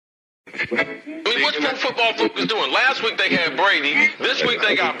I mean, what's Pro Football Focus doing? Last week they had Brady. This week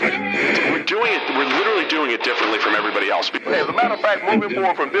they got Brady. We're literally doing it differently from everybody else. As a matter of fact, moving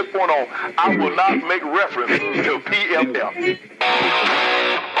forward from this point on, I will not make reference to PFF.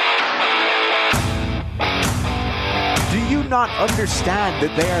 Do you not understand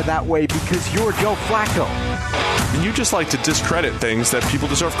that they are that way because you're Joe Flacco? And you just like to discredit things that people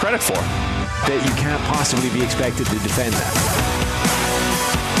deserve credit for. That you can't possibly be expected to defend that.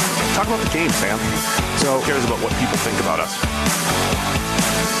 Talk about the game, Sam. So who cares about what people think about us?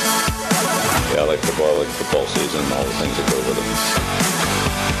 Yeah, I like football season, all the things that go with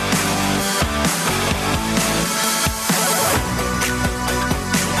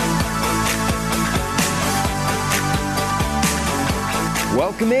it.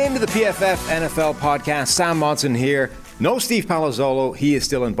 Welcome into the PFF NFL podcast. Sam Monson here. No Steve Palazzolo. He is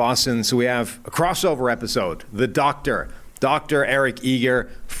still in Boston. So we have a crossover episode. The Dr. Eric Eager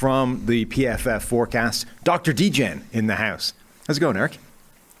from the PFF forecast. Dr. DGen in the house. How's it going, Eric?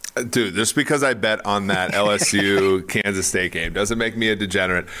 Dude, just because I bet on that LSU Kansas State game doesn't make me a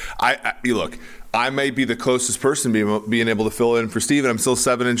degenerate. Look, I may be the closest person being able to fill in for Steve, and I'm still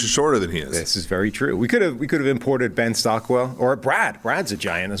 7 inches shorter than he is. This is very true. We could have imported Ben Stockwell or Brad. Brad's a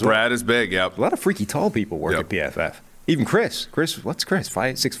giant as well. Brad is big. Yep. A lot of freaky tall people work at PFF. Even Chris. What's Chris?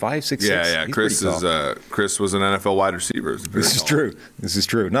 6'5", 6'6"? Yeah. He's Chris was an NFL wide receiver. This is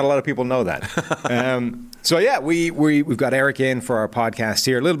true. Not a lot of people know that. So yeah, we've got Eric in for our podcast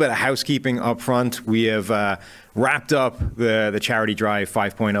here. A little bit of housekeeping up front. We have wrapped up the charity drive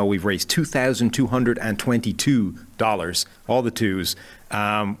 5.0. We've raised $2,222, all the twos.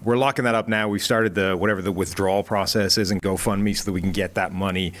 We're locking that up now. We've started whatever the withdrawal process is in GoFundMe so that we can get that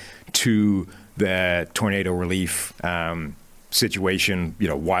money to the tornado relief situation,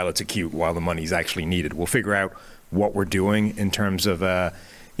 while it's acute, while the money's actually needed. We'll figure out what we're doing in terms of a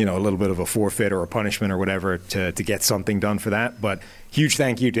little bit of a forfeit or a punishment or whatever to get something done for that. But huge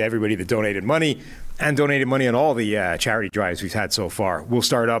thank you to everybody that donated money and donated money on all the charity drives we've had so far. We'll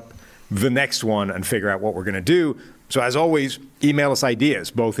start up the next one and figure out what we're going to do. So as always, email us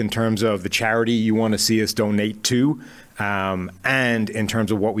ideas, both in terms of the charity you want to see us donate to, and in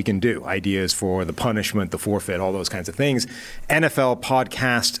terms of what we can do, ideas for the punishment, the forfeit, all those kinds of things. NFL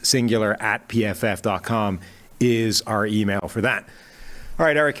podcast singular at pff.com is our email for that. All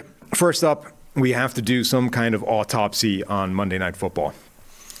right, Eric, first up, we have to do some kind of autopsy on Monday Night Football,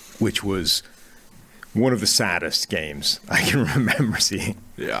 which was one of the saddest games I can remember seeing.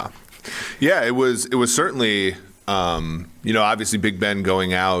 Yeah, it was certainly, obviously Big Ben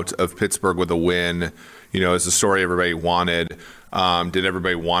going out of Pittsburgh with a win, is the story everybody wanted. Did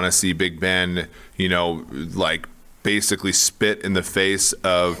everybody want to see Big Ben, basically spit in the face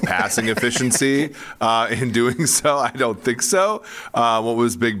of passing efficiency in doing so? I don't think so. What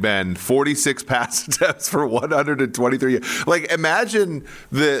was Big Ben? 46 pass attempts for 123. Like, imagine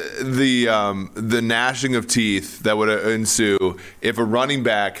the gnashing of teeth that would ensue if a running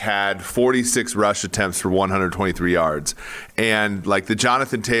back had 46 rush attempts for 123 yards. And like the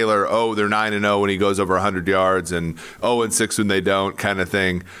Jonathan Taylor, they're 9-0 when he goes over 100 yards and 0-6 when they don't kind of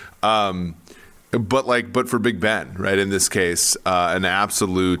thing. But for Big Ben, right, in this case, an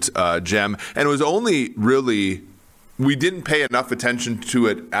absolute gem. And it was only really, we didn't pay enough attention to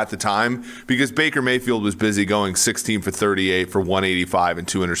it at the time because Baker Mayfield was busy going 16 for 38 for 185 and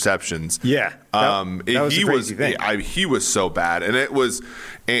 2 interceptions. Yeah, that was a crazy thing. He was so bad.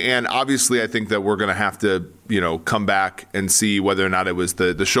 And obviously I think that we're going to have to, come back and see whether or not it was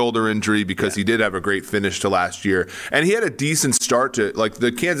the shoulder injury because he did have a great finish to last year. And he had a decent start to, like, the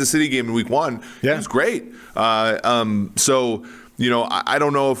Kansas City game in week 1. Yeah. It was great. So, I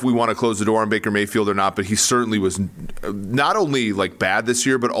don't know if we want to close the door on Baker Mayfield or not, but he certainly was not only like bad this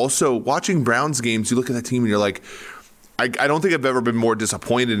year, but also watching Browns games, you look at that team and you're like, I don't think I've ever been more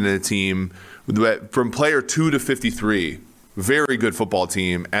disappointed in a team from player 2 to 53. Very good football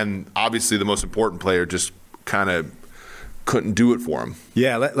team. And obviously the most important player just kind of couldn't do it for him.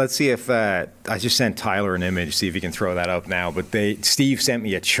 Yeah, let's see if I just sent Tyler an image, see if he can throw that up now. But Steve sent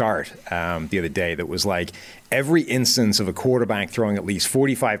me a chart the other day that was like every instance of a quarterback throwing at least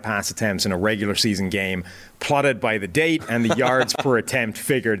 45 pass attempts in a regular season game, plotted by the date and the yards per attempt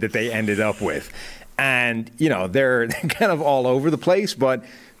figured that they ended up with. And, they're kind of all over the place, but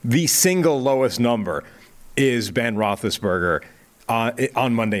the single lowest number is Ben Roethlisberger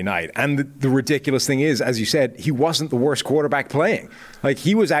on Monday night. And the ridiculous thing is, as you said, he wasn't the worst quarterback playing. Like,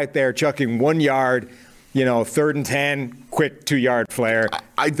 he was out there chucking 1 yard, 3rd and 10, quick 2-yard flare.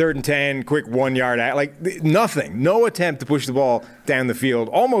 3rd and 10, quick 1 yard out. Like, nothing. No attempt to push the ball down the field,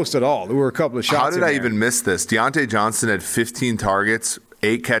 almost at all. There were a couple of shots. How did I even miss this? Deontay Johnson had 15 targets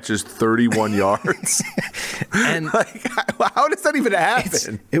 8 catches, 31 yards. And like, how does that even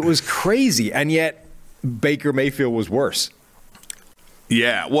happen? It was crazy. And yet Baker Mayfield was worse.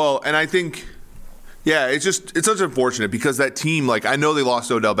 Yeah, well, and I think, it's such unfortunate because that team, like, I know they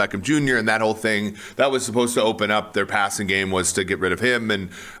lost Odell Beckham Jr. and that whole thing that was supposed to open up their passing game was to get rid of him. And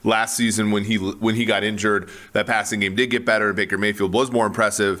last season when he got injured, that passing game did get better. Baker Mayfield was more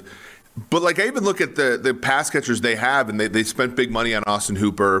impressive. But, like, I even look at the pass catchers they have, and they spent big money on Austin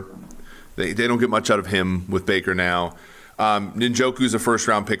Hooper. They don't get much out of him with Baker now. Njoku's a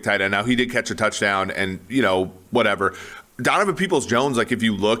first-round pick tight end. Now, he did catch a touchdown and, whatever. Donovan Peoples-Jones, like, if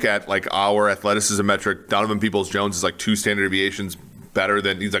you look at, like, our athleticism metric, Donovan Peoples-Jones is, like, 2 standard deviations better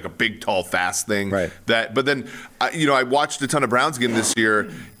than – he's, like, a big, tall, fast thing. Right. But then, I watched a ton of Browns game this year,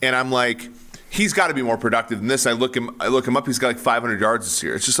 and I'm like – he's got to be more productive than this. I look him up. He's got like 500 yards this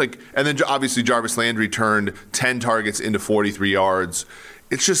year. It's just like, and then obviously Jarvis Landry turned 10 targets into 43 yards.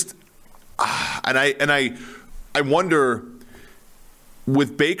 It's just, and I wonder,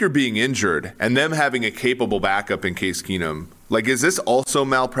 with Baker being injured and them having a capable backup in Case Keenum, like, is this also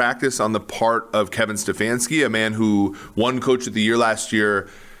malpractice on the part of Kevin Stefanski, a man who won Coach of the Year last year?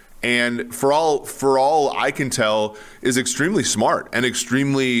 And for all I can tell, is extremely smart and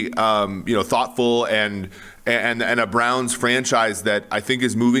extremely thoughtful and a Browns franchise that I think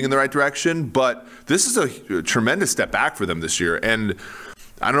is moving in the right direction. But this is a tremendous step back for them this year. And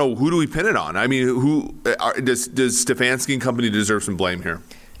I don't know, who do we pin it on? I mean, does Stefanski and company deserve some blame here?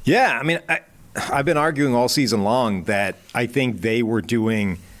 Yeah, I mean, I've been arguing all season long that I think they were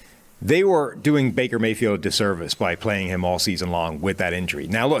doing Baker Mayfield a disservice by playing him all season long with that injury.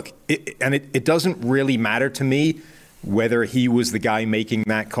 Now, look, it doesn't really matter to me whether he was the guy making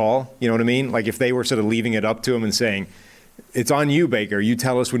that call. You know what I mean? Like, if they were sort of leaving it up to him and saying, it's on you, Baker. You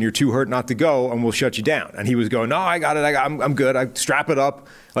tell us when you're too hurt not to go, and we'll shut you down. And he was going, no, I got it. I'm good. I strap it up.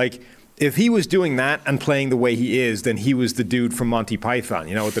 Like, if he was doing that and playing the way he is, then he was the dude from Monty Python,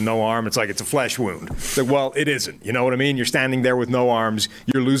 with the no arm. It's like it's a flesh wound. It's like, well, it isn't. You know what I mean? You're standing there with no arms.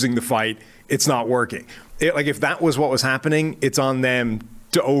 You're losing the fight. It's not working. Like, if that was what was happening, it's on them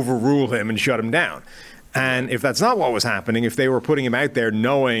to overrule him and shut him down. And if that's not what was happening, if they were putting him out there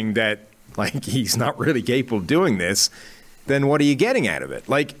knowing that, like, he's not really capable of doing this, then what are you getting out of it?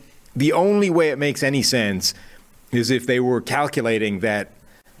 Like, the only way it makes any sense is if they were calculating that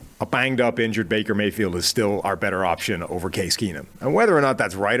a banged-up, injured Baker Mayfield is still our better option over Case Keenum. And whether or not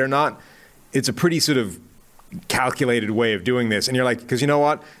that's right or not, it's a pretty sort of calculated way of doing this. And you're like, because you know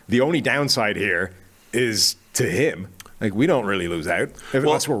what? The only downside here is to him. Like, we don't really lose out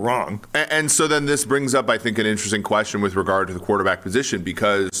unless we're wrong. And so then this brings up, I think, an interesting question with regard to the quarterback position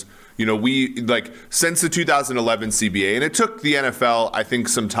because, we, like, since the 2011 CBA, and it took the NFL, I think,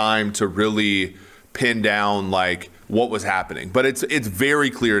 some time to really pin down, like, what was happening. But it's very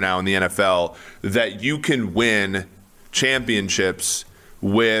clear now in the NFL that you can win championships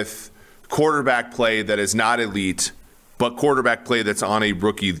with quarterback play that is not elite, but quarterback play that's on a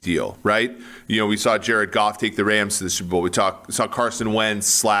rookie deal, right? We saw Jared Goff take the Rams to the Super Bowl. We saw Carson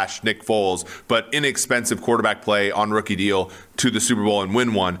Wentz / Nick Foles, but inexpensive quarterback play on rookie deal to the Super Bowl and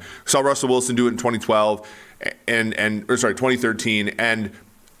win one. We saw Russell Wilson do it in 2012 2013. And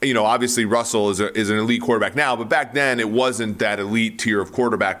obviously Russell is an elite quarterback now, but back then it wasn't that elite tier of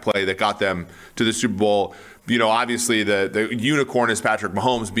quarterback play that got them to the Super Bowl. Obviously the unicorn is Patrick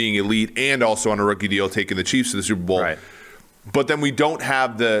Mahomes being elite and also on a rookie deal taking the Chiefs to the Super Bowl. Right. But then we don't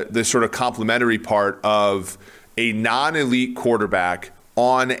have the sort of complementary part of a non-elite quarterback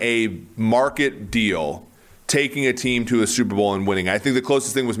on a market deal taking a team to a Super Bowl and winning. I think the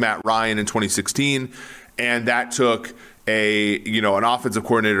closest thing was Matt Ryan in 2016, and that took an offensive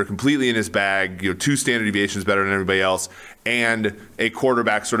coordinator completely in his bag, 2 standard deviations better than everybody else, and a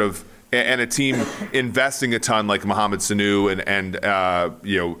quarterback and a team investing a ton like Mohamed Sanu and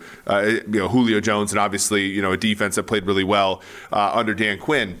Julio Jones, and obviously a defense that played really well under Dan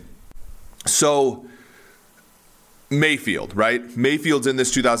Quinn. So Mayfield, right? Mayfield's in this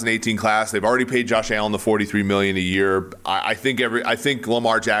 2018 class. They've already paid Josh Allen the $43 million a year. I think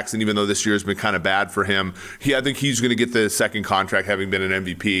Lamar Jackson, even though this year has been kind of bad for him, I think he's going to get the second contract, having been an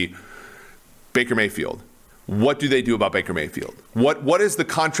MVP. Baker Mayfield. What do they do about Baker Mayfield? What does the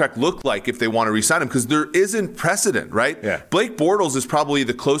contract look like if they want to re-sign him? Because there isn't precedent, right? Yeah. Blake Bortles is probably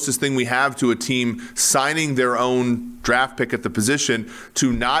the closest thing we have to a team signing their own draft pick at the position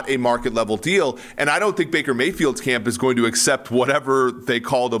to not a market-level deal. And I don't think Baker Mayfield's camp is going to accept whatever they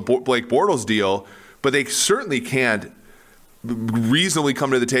call the Blake Bortles deal, but they certainly can't reasonably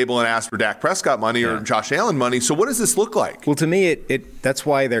come to the table and ask for Dak Prescott money or Josh Allen money. So what does this look like? Well, to me, that's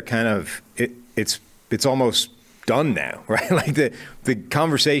why they're kind of it's almost done now, right? Like the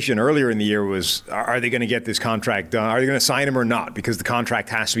conversation earlier in the year was, are they going to get this contract done? Are they going to sign him or not? Because the contract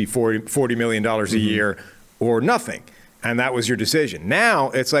has to be $40 million a year or nothing. And that was your decision. Now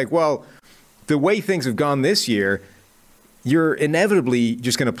it's like, well, the way things have gone this year, you're inevitably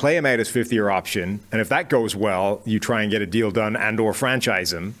just going to play him out his fifth-year option. And if that goes well, you try and get a deal done and or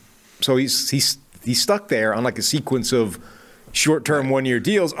franchise him. So he's stuck there on like a sequence of short-term one-year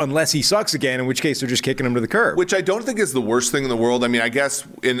deals unless he sucks again, in which case they're just kicking him to the curb. Which I don't think is the worst thing in the world. I mean, I guess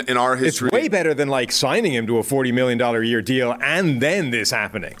in our history... It's way better than like signing him to a $40 million a year deal and then this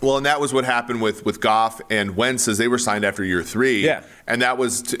happening. Well, and that was what happened with Goff and Wentz as they were signed after year 3. Yeah. And that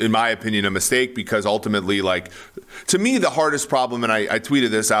was, in my opinion, a mistake because ultimately, like, to me, the hardest problem, and I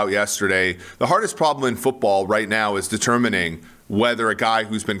tweeted this out yesterday, the hardest problem in football right now is determining whether a guy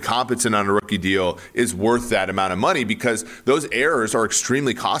who's been competent on a rookie deal is worth that amount of money, because those errors are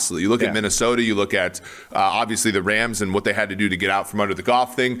extremely costly. You look at Minnesota, you look at obviously the Rams and what they had to do to get out from under the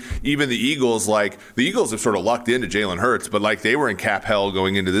Goff thing. Even the Eagles, have sort of lucked into Jalen Hurts, but like they were in cap hell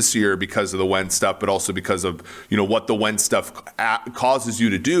going into this year because of the Wentz stuff, but also because of, what the Wentz stuff causes you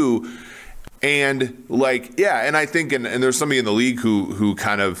to do. And and I think, and there's somebody in the league who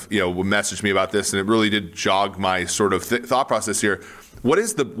kind of, messaged me about this, and it really did jog my sort of thought process here. What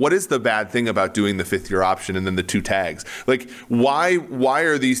is the bad thing about doing the fifth-year option and then the 2 tags? Like, why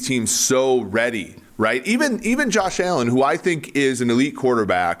are these teams so ready, right? Even Josh Allen, who I think is an elite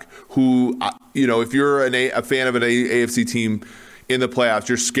quarterback, who, if you're a fan of an AFC team in the playoffs,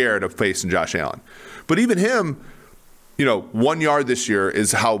 you're scared of facing Josh Allen. But even him, 1 yard this year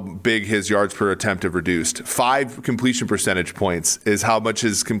is how big his yards per attempt have reduced. 5 completion percentage points is how much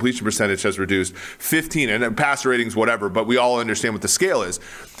his completion percentage has reduced. 15, and passer ratings, whatever, but we all understand what the scale is.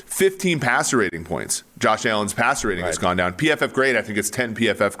 15 passer rating points. Josh Allen's passer rating has gone down. PFF grade, I think it's 10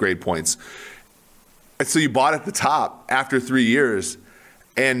 PFF grade points. And so you bought at the top after 3 years,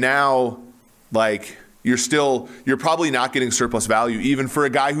 and now, you're probably not getting surplus value even for a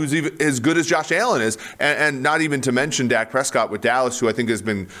guy who's even as good as Josh Allen is, and not even to mention Dak Prescott with Dallas, who I think has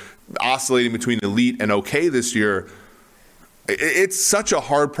been oscillating between elite and okay this year. It's such a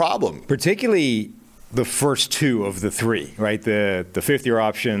hard problem. Particularly the first 2 of the 3, right? The fifth-year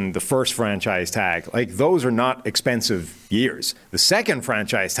option, the first franchise tag, those are not expensive years. The second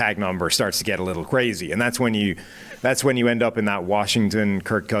franchise tag number starts to get a little crazy, and that's when you end up in that Washington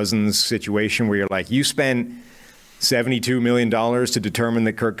Kirk Cousins situation where you're like, you spent $72 million to determine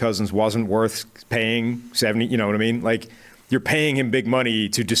that Kirk Cousins wasn't worth paying 70, you know what I mean? You're paying him big money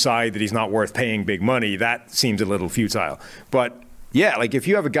to decide that he's not worth paying big money. That seems a little futile. But yeah, if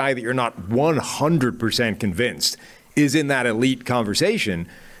you have a guy that you're not 100% convinced is in that elite conversation,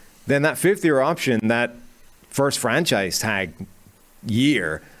 then that fifth-year option, that first franchise tag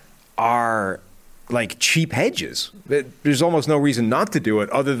year are cheap hedges. There's almost no reason not to do it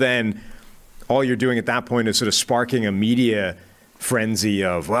other than all you're doing at that point is sort of sparking a media frenzy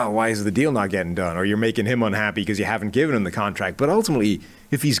of, well, why is the deal not getting done? Or you're making him unhappy because you haven't given him the contract. But ultimately,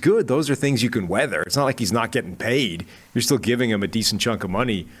 if he's good, those are things you can weather. It's not like he's not getting paid. You're still giving him a decent chunk of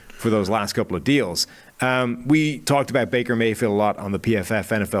money for those last couple of deals. We talked about Baker Mayfield a lot on the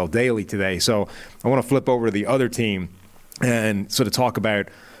PFF NFL Daily today. So I want to flip over to the other team and sort of talk about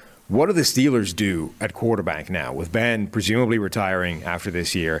what do the Steelers do at quarterback now with Ben presumably retiring after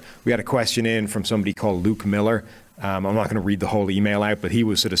this year. We had a question in from somebody called Luke Miller. I'm not going to read the whole email out, but he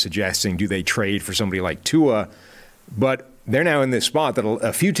was sort of suggesting, do they trade for somebody like Tua? But they're now in this spot that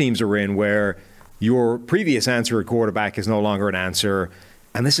a few teams are in where your previous answer at quarterback is no longer an answer.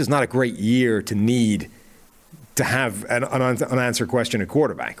 And this is not a great year to need to have an unanswered question at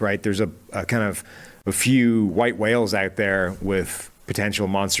quarterback, right? There's a kind of a few white whales out there with potential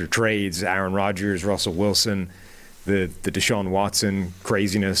monster trades, Aaron Rodgers, Russell Wilson, the Deshaun Watson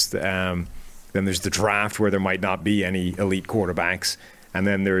craziness. Then there's the draft where there might not be any elite quarterbacks. And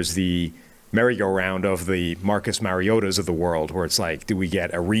then there's the merry-go-round of the Marcus Mariotas of the world where it's like, do we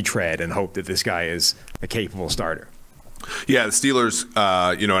get a retread and hope that this guy is a capable starter? Yeah, the Steelers,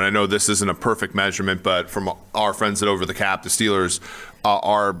 and I know this isn't a perfect measurement, but from our friends at Over the Cap, the Steelers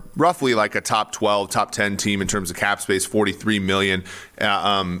are roughly like a top 12, top 10 team in terms of cap space, $43 million.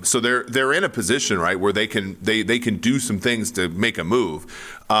 So they're in a position, right, where they can do some things to make a move.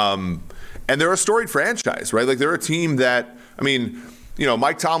 And they're a storied franchise, right? They're a team that,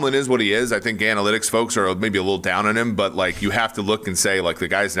 Mike Tomlin is what he is. I think analytics folks are maybe a little down on him, but you have to look and say the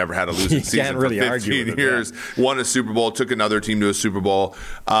guy's never had a losing season really for 15 years. Yeah. Won a Super Bowl, took another team to a Super Bowl.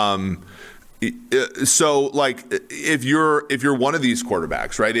 So if you're one of these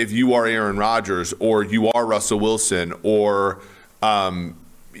quarterbacks, right? If you are Aaron Rodgers or you are Russell Wilson or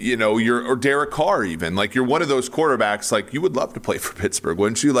or Derek Carr even. Like, you're one of those quarterbacks, like, you would love to play for Pittsburgh,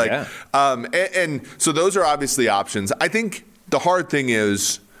 wouldn't you? Like, and so those are obviously options. I think the hard thing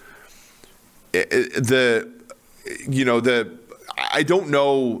is I don't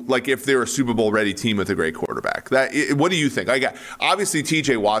know, like, if they're a Super Bowl ready team with a great quarterback. What do you think? Obviously,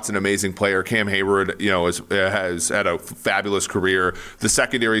 T.J. Watt's an amazing player. Cam Hayward, has had a fabulous career. The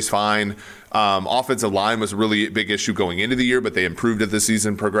secondary's fine. Offensive line was a really big issue going into the year, but they improved as the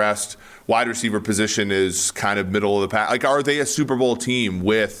season progressed. Wide receiver position is kind of middle of the pack. Like, are they a Super Bowl team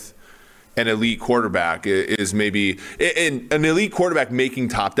with an elite quarterback? Is maybe an elite quarterback making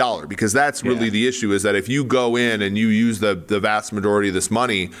top dollar? Because that's really the issue, is that if you go in and you use the vast majority of this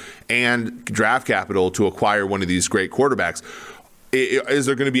money and draft capital to acquire one of these great quarterbacks, is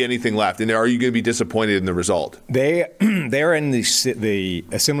there going to be anything left? And are you going to be disappointed in the result? They're in a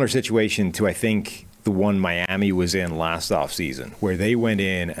similar situation to, I think, the one Miami was in last offseason, where they went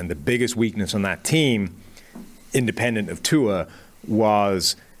in and the biggest weakness on that team, independent of Tua,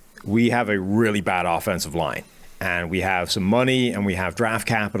 was we have a really bad offensive line, and we have some money and we have draft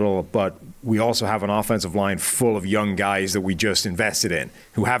capital, but we also have an offensive line full of young guys that we just invested in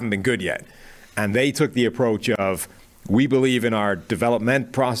who haven't been good yet. And they took the approach of, we believe in our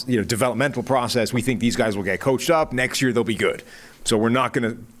developmental process. We think these guys will get coached up. Next year they'll be good. So we're not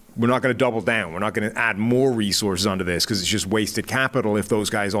going to double down. We're not going to add more resources onto this because it's just wasted capital if those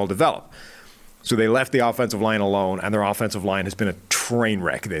guys all develop. So they left the offensive line alone, and their offensive line has been a train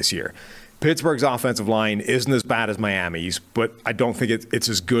wreck this year. Pittsburgh's offensive line isn't as bad as Miami's, but I don't think it's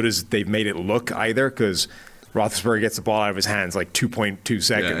as good as they've made it look either, because Roethlisberger gets the ball out of his hands like 2.2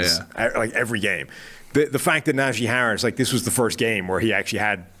 seconds, like every game. The fact that Najee Harris, like, this was the first game where he actually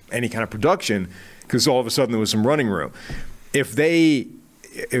had any kind of production, because all of a sudden there was some running room. If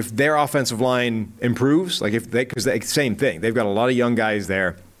their offensive line improves, because same thing, they've got a lot of young guys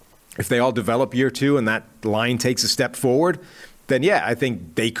there. If they all develop year two and that line takes a step forward, then I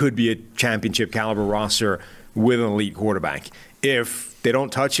think they could be a championship caliber roster with an elite quarterback. If they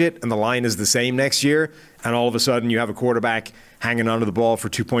don't touch it and the line is the same next year, and all of a sudden you have a quarterback hanging onto the ball for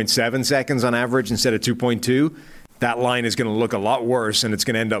 2.7 seconds on average instead of 2.2, that line is going to look a lot worse, and it's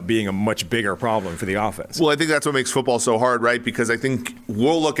going to end up being a much bigger problem for the offense. Well, I think that's what makes football so hard, right? Because I think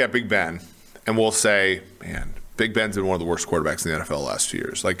we'll look at Big Ben and we'll say, man, Big Ben's been one of the worst quarterbacks in the NFL the last 2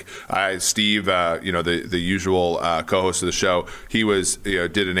 years. Like, Steve, the usual co-host of the show, he was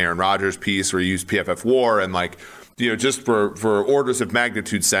did an Aaron Rodgers piece where he used PFF WAR, and just for orders of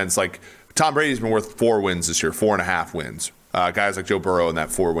magnitude sense, like, Tom Brady's been worth 4 wins this year, 4.5 wins. Guys like Joe Burrow in that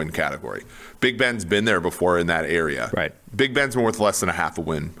 4-win category. Big Ben's been there before in that area. Right. Big Ben's been worth less than a half a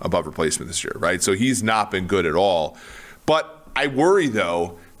win above replacement this year, right? So he's not been good at all. But I worry,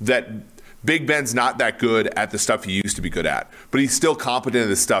 though, that Big Ben's not that good at the stuff he used to be good at, but he's still competent at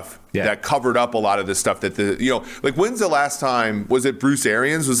the stuff that covered up a lot of the stuff that when's the last time, was it Bruce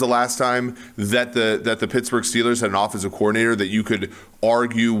Arians was the last time that the Pittsburgh Steelers had an offensive coordinator that you could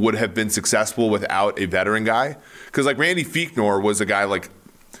argue would have been successful without a veteran guy? Because like Randy Fichtner was a guy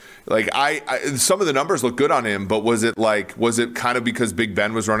I some of the numbers look good on him, but was it kind of because Big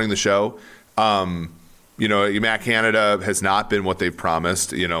Ben was running the show? Matt Canada has not been what they've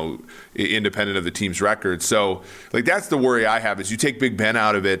promised, independent of the team's record. So, that's the worry I have, is you take Big Ben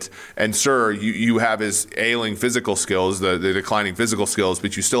out of it, and you have his ailing physical skills, the declining physical skills,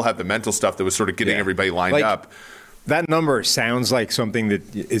 but you still have the mental stuff that was sort of getting everybody lined up. That number sounds like something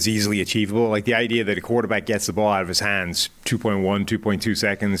that is easily achievable. Like the idea that a quarterback gets the ball out of his hands 2.1, 2.2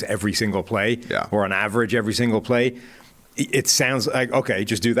 seconds every single play, or on average every single play. It sounds like, okay,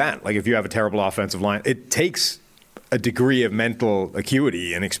 just do that. Like, if you have a terrible offensive line, it takes a degree of mental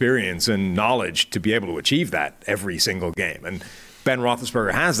acuity and experience and knowledge to be able to achieve that every single game. And Ben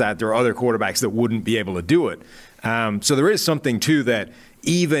Roethlisberger has that. There are other quarterbacks that wouldn't be able to do it. So there is something to that,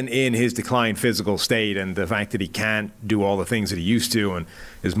 even in his declined physical state and the fact that he can't do all the things that he used to, and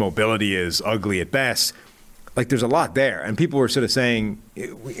his mobility is ugly at best. Like, there's a lot there. And people were sort of saying,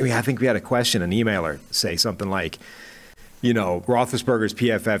 I think we had a question, an emailer say something like, Roethlisberger's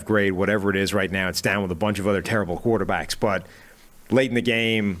PFF grade, whatever it is right now, it's down with a bunch of other terrible quarterbacks. But late in the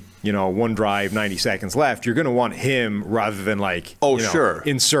game, one drive, 90 seconds left, you're going to want him rather than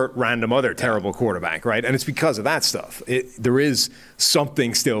insert random other terrible quarterback, right? And it's because of that stuff. There is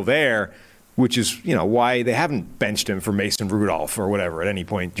something still there, which is, why they haven't benched him for Mason Rudolph or whatever at any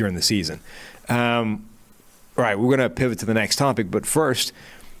point during the season. All right, we're going to pivot to the next topic. But first,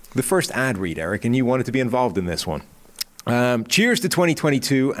 the first ad read, Eric, and you wanted to be involved in this one. Cheers to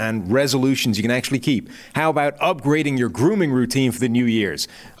 2022 and resolutions you can actually keep. How about upgrading your grooming routine for the New Year's?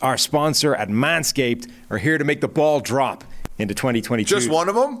 Our sponsor at Manscaped are here to make the ball drop into 2022. Just one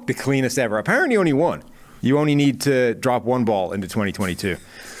of them? The cleanest ever. Apparently only one. You only need to drop one ball into 2022.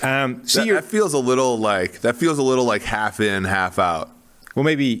 That feels a little like half in, half out. Well,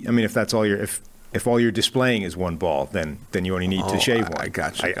 maybe, I mean, if that's all if all you're displaying is one ball, then you only need to shave one. I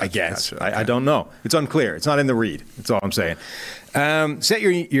gotcha. I guess. Okay. I don't know. It's unclear. It's not in the read. That's all I'm saying. Set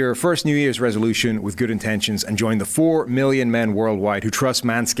your first New Year's resolution with good intentions and join the 4 million men worldwide who trust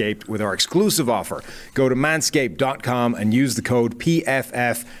Manscaped with our exclusive offer. Go to manscaped.com and use the code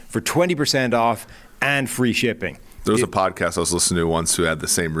PFF for 20% off and free shipping. There was a podcast I was listening to once who had the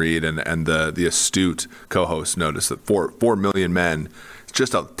same read, and the astute co-host noticed that 4 million men, it's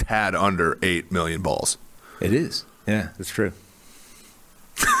just a tad under 8 million balls. It is. Yeah, that's true.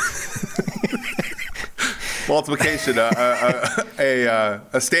 Multiplication,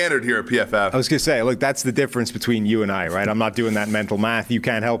 a standard here at PFF. I was going to say, look, that's the difference between you and I, right? I'm not doing that mental math. You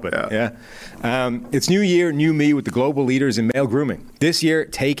can't help it. Yeah. It's new year, new me with the global leaders in male grooming. This year,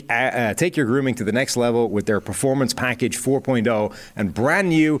 take your grooming to the next level with their Performance Package 4.0 and brand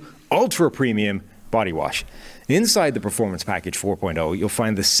new ultra premium body wash. Inside the Performance Package 4.0, you'll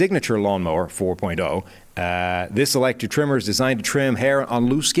find the Signature Lawnmower 4.0. This electric trimmer is designed to trim hair on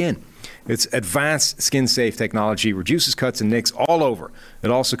loose skin. Its advanced skin-safe technology reduces cuts and nicks all over. It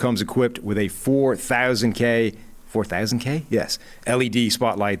also comes equipped with a 4,000K? Yes. LED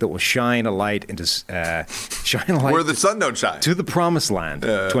spotlight that will shine a light into where the sun don't shine. To the promised land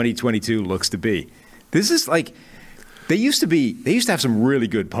 2022 looks to be. This is like they used to have some really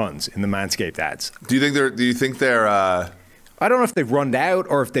good puns in the Manscaped ads. Do you think they're I don't know if they've run out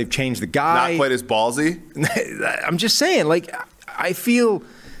or if they've changed the guy. Not quite as ballsy? I'm just saying, like, I feel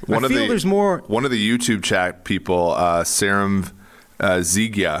there's more. One of the YouTube chat people, Sarum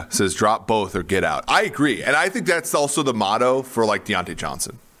Zigia, says drop both or get out. I agree. And I think that's also the motto for like Deontay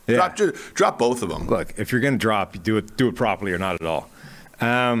Johnson. Yeah. Drop both of them. Look, if you're going to drop, do it properly or not at all.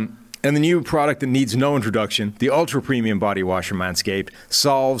 And the new product that needs no introduction, the Ultra Premium Body Wash from Manscaped,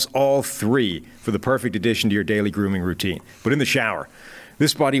 solves all three for the perfect addition to your daily grooming routine. But in the shower,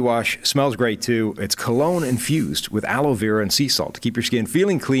 this body wash smells great too. It's cologne infused with aloe vera and sea salt to keep your skin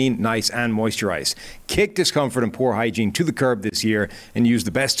feeling clean, nice, and moisturized. Kick discomfort and poor hygiene to the curb this year and use the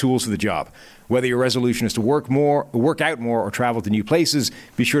best tools for the job. Whether your resolution is to work out more, or travel to new places,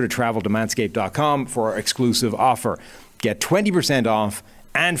 be sure to travel to manscaped.com for our exclusive offer. Get 20% off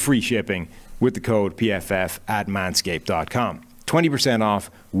and free shipping with the code PFF at manscaped.com. 20%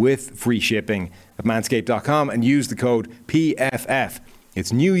 off with free shipping at manscaped.com and use the code PFF.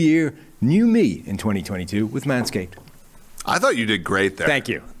 It's new year, new me in 2022 with Manscaped. I thought you did great there. Thank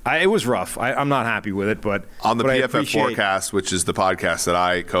you. It was rough. I'm not happy with it, but on the PFF Forecast, which is the podcast that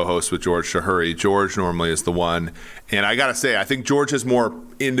I co-host with George Shahuri, George normally is the one. And I got to say, I think George has more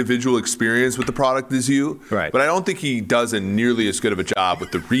individual experience with the product as you. Right. But I don't think he does nearly as good of a job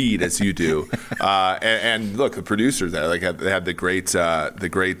with the read as you do. And look, the producers there, like, they had the great. Tyler's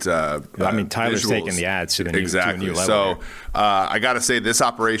visuals. Taking the ads to the new level. So I got to say, this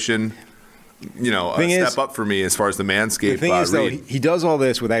operation, a step up for me as far as the Manscaped. The thing is, though, he does all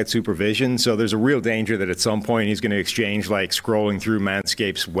this without supervision, so there's a real danger that at some point he's going to exchange, like, scrolling through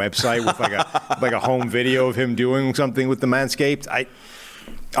Manscaped's website with like a home video of him doing something with the Manscaped.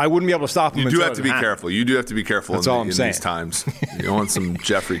 I wouldn't be able to stop him. You do have to be careful. You do have to be careful in these times. You don't want some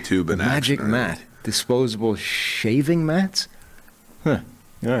Jeffrey Tubin action. Magic mat, disposable shaving mats. Huh.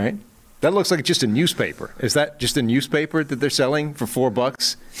 All right. That looks like just a newspaper. Is that just a newspaper that they're selling for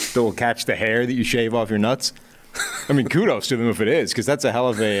 $4 that will catch the hair that you shave off your nuts? I mean, kudos to them if it is, because that's a hell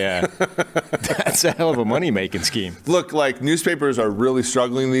of a money making scheme. Look, like, newspapers are really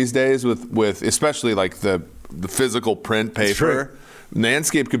struggling these days with especially like the physical print paper.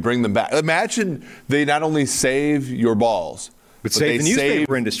 Manscaped could bring them back. Imagine they not only save your balls, but save the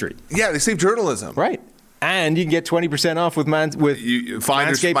newspaper industry. Yeah, they save journalism. Right. And you can get 20% off with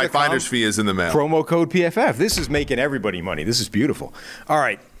Manscaped. My finder's fee is in the mail. Promo code PFF. This is making everybody money. This is beautiful. All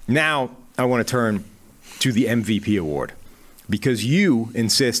right. Now I want to turn to the MVP award, because you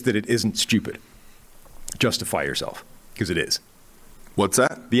insist that it isn't stupid. Justify yourself, because it is. What's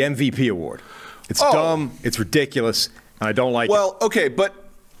that? The MVP award. It's dumb. It's ridiculous. And I don't like it. Well, okay, but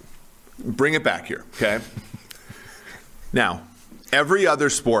bring it back here, okay? Now, every other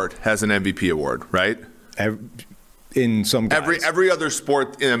sport has an MVP award, right? In some guys. Every other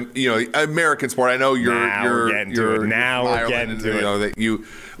sport, American sport. I know we're getting to it. That you,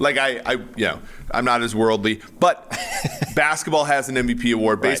 like, I'm not as worldly, but basketball has an MVP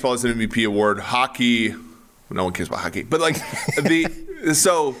award. Baseball has an MVP award. Hockey, no one cares about hockey, but like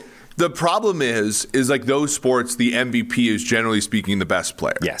so. The problem is like those sports, the MVP is generally speaking the best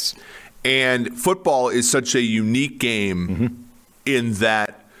player. Yes. And football is such a unique game in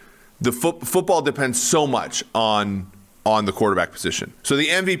that the football depends so much on the quarterback position. So the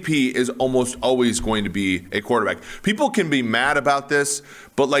MVP is almost always going to be a quarterback. People can be mad about this,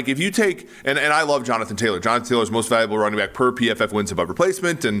 but like if you take, and I love Jonathan Taylor. Jonathan Taylor's most valuable running back per PFF wins above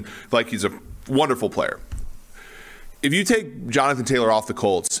replacement, and like he's a wonderful player. If you take Jonathan Taylor off the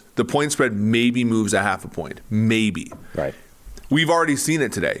Colts, the point spread maybe moves a half a point. Maybe. Right. We've already seen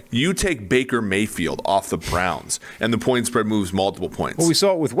it today. You take Baker Mayfield off the Browns, and the point spread moves multiple points. Well, we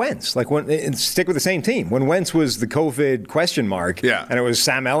saw it with Wentz. Like, and stick with the same team. When Wentz was the COVID question mark, and it was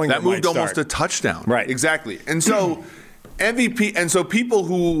Sam Ellinger that moved almost a touchdown. Right. Exactly. And so MVP, and so people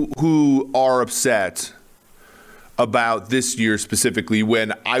who are upset about this year specifically,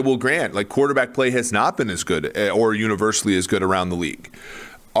 when I will grant, like, quarterback play has not been as good or universally as good around the league,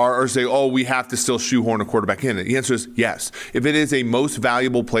 or say, oh, we have to still shoehorn a quarterback in. The answer is yes. If it is a most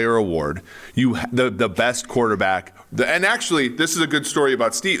valuable player award, the best quarterback, and actually, this is a good story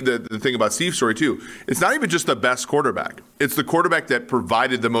about Steve, the thing about Steve's story too. It's not even just the best quarterback. It's the quarterback that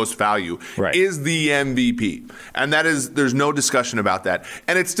provided the most value is the MVP. And there's no discussion about that.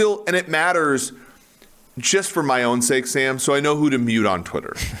 And it matters just for my own sake, Sam, so I know who to mute on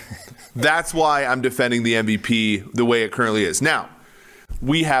Twitter. That's why I'm defending the MVP the way it currently is. Now,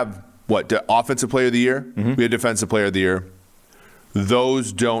 we have, Offensive Player of the Year? Mm-hmm. We have Defensive Player of the Year.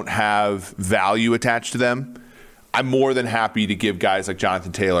 Those don't have value attached to them. I'm more than happy to give guys like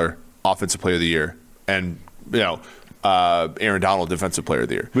Jonathan Taylor Offensive Player of the Year and, Aaron Donald Defensive Player of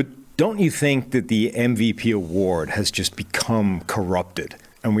the Year. But don't you think that the MVP award has just become corrupted?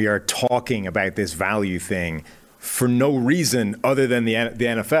 And we are talking about this value thing for no reason other than the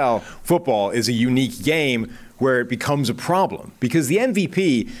NFL. Football is a unique game where it becomes a problem because the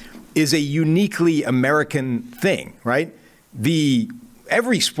MVP is a uniquely American thing, right?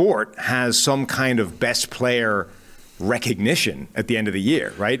 Every sport has some kind of best player recognition at the end of the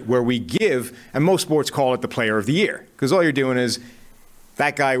year, right? Where we give, and most sports call it the player of the year because all you're doing is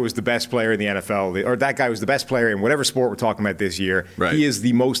that guy was the best player in the NFL, or that guy was the best player in whatever sport we're talking about this year. Right. He is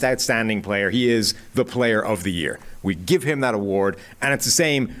the most outstanding player. He is the player of the year. We give him that award, and it's the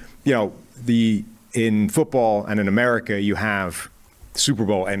same, in football and in America, you have Super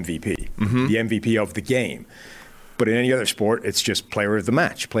Bowl MVP, the MVP of the game. But in any other sport, it's just player of the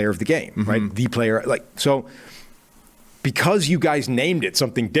match, player of the game, right? The player, so because you guys named it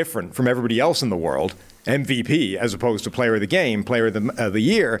something different from everybody else in the world, MVP as opposed to player of the game, player of the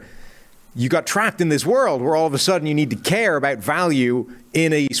year, you got trapped in this world where all of a sudden you need to care about value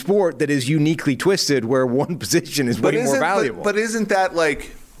in a sport that is uniquely twisted where one position is way more valuable. But isn't that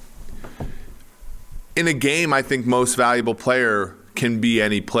like in a game? I think most valuable player can be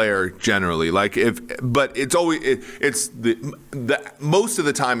any player generally. But it's always most of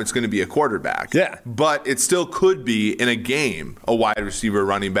the time it's going to be a quarterback. Yeah. But it still could be in a game a wide receiver,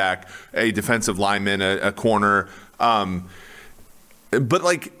 running back, a defensive lineman, a corner. But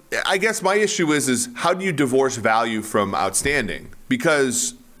I guess my issue is how do you divorce value from outstanding?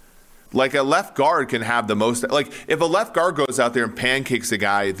 Because a left guard can have the most. If a left guard goes out there and pancakes a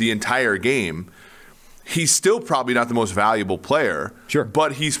guy the entire game, he's still probably not the most valuable player. Sure.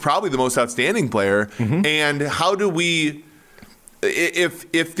 But he's probably the most outstanding player. Mm-hmm. And how do we,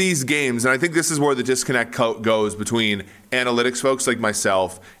 if these games, and I think this is where the disconnect goes between analytics folks like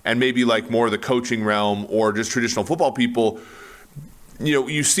myself and maybe more the coaching realm or just traditional football people,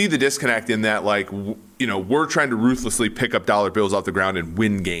 you see the disconnect in that, we're trying to ruthlessly pick up dollar bills off the ground and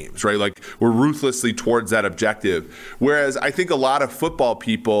win games, right? We're ruthlessly towards that objective. Whereas I think a lot of football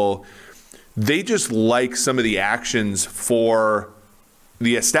people, they just like some of the actions for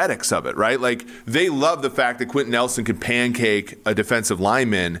the aesthetics of it, right? They love the fact that Quentin Nelson could pancake a defensive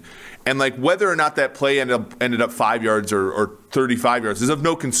lineman, and whether or not that play ended up 5 yards or 35 yards is of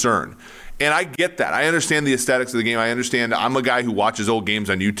no concern. And I get that. I understand the aesthetics of the game. I understand. I'm a guy who watches old games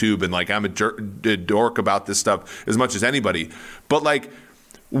on YouTube, and I'm a dork about this stuff as much as anybody. But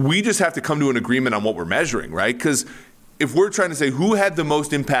we just have to come to an agreement on what we're measuring, right? Because if we're trying to say who had the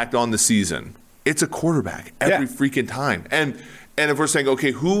most impact on the season, it's a quarterback every freaking time. And if we're saying, okay,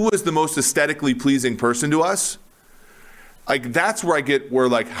 who was the most aesthetically pleasing person to us? That's where I get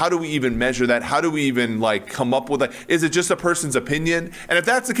how do we even measure that? How do we even come up with is it just a person's opinion? And if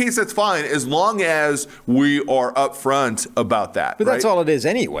that's the case, that's fine, as long as we are upfront about that. But that's all it is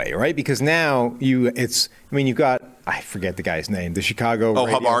anyway, right? Because now you've got, I forget the guy's name, the Chicago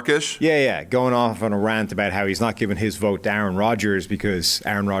radio. Hub Arkish? Yeah, going off on a rant about how he's not giving his vote to Aaron Rodgers because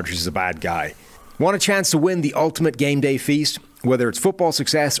Aaron Rodgers is a bad guy. Want a chance to win the ultimate game day feast? Whether it's football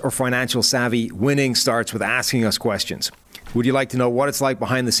success or financial savvy, winning starts with asking us questions. Would you like to know what it's like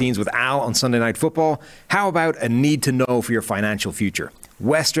behind the scenes with Al on Sunday Night Football? How about a need to know for your financial future?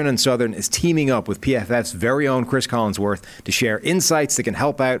 Western and Southern is teaming up with PFF's very own Chris Collinsworth to share insights that can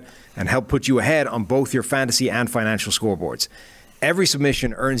help out and help put you ahead on both your fantasy and financial scoreboards. Every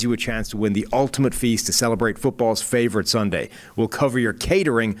submission earns you a chance to win the ultimate feast to celebrate football's favorite Sunday. We'll cover your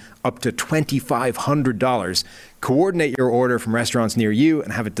catering up to $2,500. Coordinate your order from restaurants near you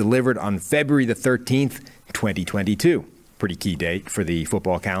and have it delivered on February the 13th, 2022. Pretty key date for the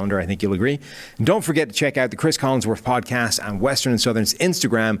football calendar, I think you'll agree. And don't forget to check out the Chris Collinsworth podcast and Western and Southern's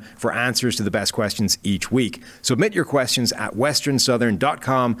Instagram for answers to the best questions each week. Submit your questions at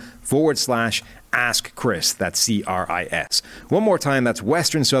westernsouthern.com/Ask Chris. That's C-R-I-S. One more time, that's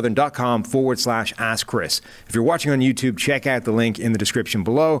westernsouthern.com/Ask Chris. If you're watching on YouTube, check out the link in the description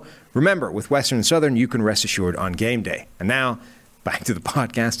below. Remember, with Western and Southern, you can rest assured on game day. And now, back to the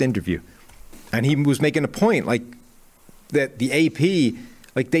podcast interview. And he was making a point, like, that the AP,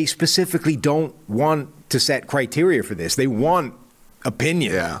 like, they specifically don't want to set criteria for this. They want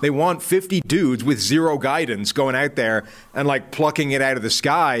opinion. Yeah. They want 50 dudes with zero guidance going out there and, like, plucking it out of the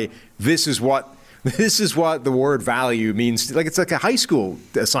sky. This is what the word value means. Like, it's like a high school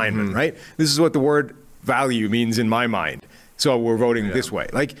assignment, right? This is what the word value means in my mind. So we're voting this way.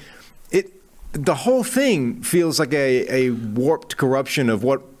 Like, the whole thing feels like a warped corruption of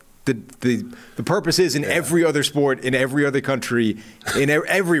what the purpose is in every other sport, in every other country,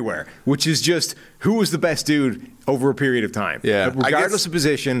 everywhere, which is just who was the best dude over a period of time. Yeah. Regardless of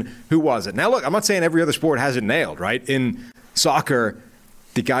position, who was it? Now, look, I'm not saying every other sport has it nailed, right? In soccer,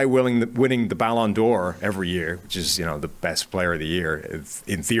 the guy winning the Ballon d'Or every year, which is, the best player of the year,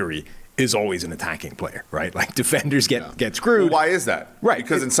 in theory, is always an attacking player, right? Like, defenders get screwed. Well, why is that? Right.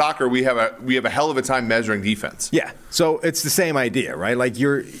 Because in soccer we have a hell of a time measuring defense. Yeah. So it's the same idea, right? Like,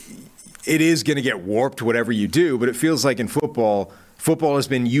 it is going to get warped whatever you do, but it feels like in football has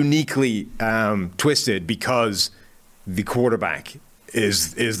been uniquely twisted because the quarterback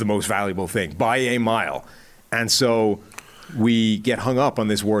is the most valuable thing by a mile. And so we get hung up on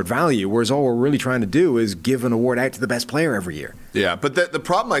this word value, whereas all we're really trying to do is give an award out to the best player every year. Yeah, but the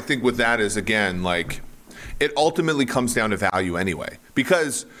problem I think with that is, again, like, it ultimately comes down to value anyway.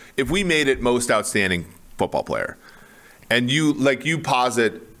 Because if we made it most outstanding football player, and you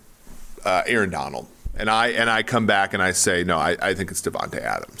posit Aaron Donald, and I come back and I say, no, I think it's Davante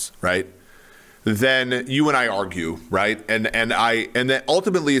Adams, right? Then you and I argue, right? And then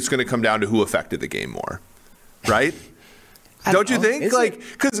ultimately it's going to come down to who affected the game more, right? Don't you think? Like,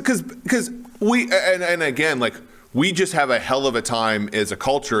 because we and again, like, we just have a hell of a time as a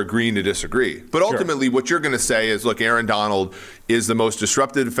culture agreeing to disagree. But ultimately, what you're going to say is, look, Aaron Donald is the most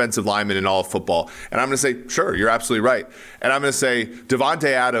disruptive defensive lineman in all of football. And I'm going to say, sure, you're absolutely right. And I'm going to say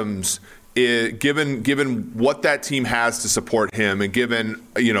Davante Adams, given what that team has to support him, and given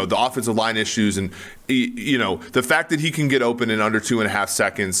the offensive line issues, and the fact that he can get open in under 2.5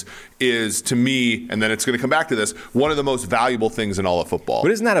 seconds is, to me, and then it's going to come back to this, one of the most valuable things in all of football.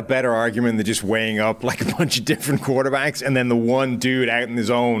 But isn't that a better argument than just weighing up like a bunch of different quarterbacks and then the one dude out in his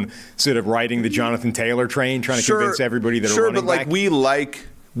own sort of riding the Jonathan Taylor train, trying to convince everybody that a running but like back?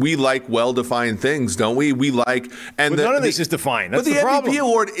 we like well-defined things, don't we? But none of this is defined. That's but the problem. MVP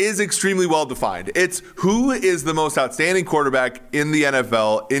award is extremely well-defined. It's who is the most outstanding quarterback in the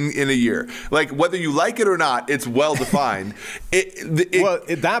NFL in a year. Like, whether you like it or not, it's well-defined.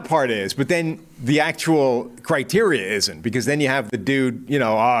 That part is, but then the actual criteria isn't, because then you have the dude,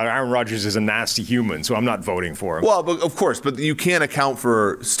 Aaron Rodgers is a nasty human, so I'm not voting for him. Well, but of course, but you can't account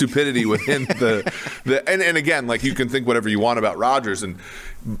for stupidity within and again, like, you can think whatever you want about Rodgers, and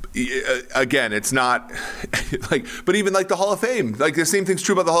again, it's not like, but even like the Hall of Fame, like, the same thing's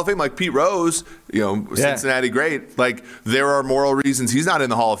true about the Hall of Fame. Like Pete Rose, Cincinnati great. Like, there are moral reasons he's not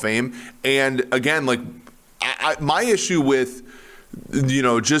in the Hall of Fame. And again, like, my issue with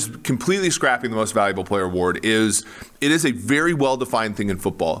just completely scrapping the most valuable player award is it is a very well-defined thing in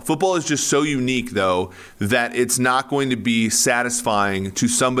football. Football is just so unique, though, that it's not going to be satisfying to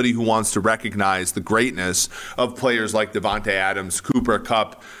somebody who wants to recognize the greatness of players like Davante Adams, Cooper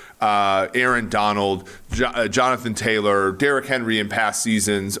Kupp, Aaron Donald, Jonathan Taylor, Derrick Henry in past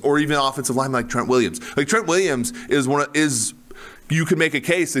seasons, or even offensive lineman like Trent Williams. Like, Trent Williams is you could make a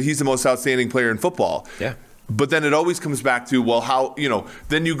case that he's the most outstanding player in football. Yeah. But then it always comes back to, well, how,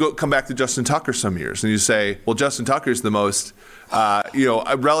 then you come back to Justin Tucker some years and you say, well, Justin Tucker's the most,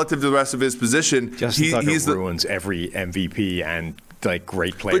 relative to the rest of his position. Justin Tucker ruins every MVP and, like,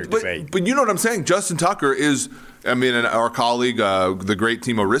 great player debate. But you know what I'm saying? Justin Tucker is, and our colleague, the great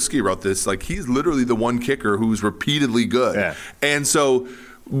Timo Risky, wrote this, like, he's literally the one kicker who's repeatedly good. Yeah. And so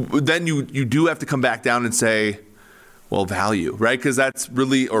then you do have to come back down and say, well, value, right? Because that's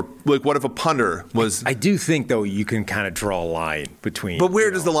really, or like, what if a punter was? I do think, though, you can kind of draw a line between. But where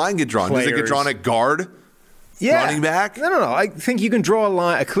does the line get drawn? Does it get drawn at guard? Yeah. Running back? No. I think you can draw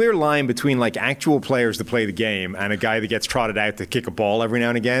a clear line between like actual players that play the game and a guy that gets trotted out to kick a ball every now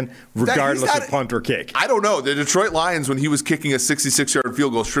and again, regardless of punt or kick. I don't know. The Detroit Lions, when he was kicking a 66-yard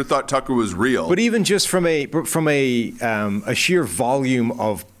field goal, sure thought Tucker was real. But even just from a sheer volume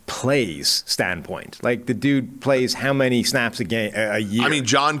of plays standpoint, like the dude plays how many snaps a year? I mean,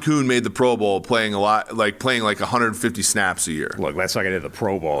 John Kuhn made the Pro Bowl playing like 150 snaps a year. Look, let's not get into the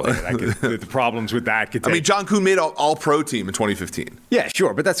Pro Bowl. The problems with that could take. I mean, John Kuhn made all pro team in 2015. Yeah,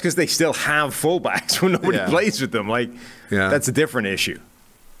 sure, but that's because they still have fullbacks when nobody plays with them. That's a different issue.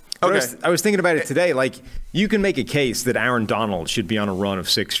 Okay. I was thinking about it today. Like, you can make a case that Aaron Donald should be on a run of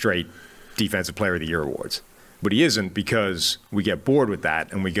 6 straight Defensive Player of the Year awards. But he isn't, because we get bored with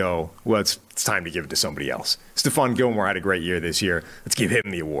that and we go, well, it's time to give it to somebody else. Stephon Gilmore had a great year this year. Let's give him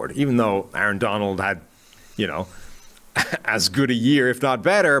the award. Even though Aaron Donald had, as good a year, if not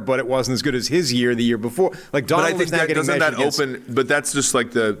better, but it wasn't as good as his year the year before. Like, Donald is now getting measured against. But that's just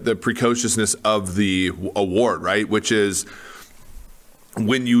like the precociousness of the award, right? Which is,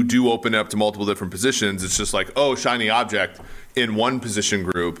 when you do open it up to multiple different positions, it's just like, oh, shiny object in one position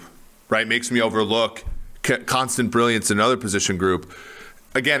group, right? Makes me overlook constant brilliance in another position group.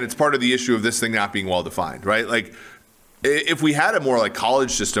 Again, it's part of the issue of this thing not being well defined, right? Like, if we had a more like college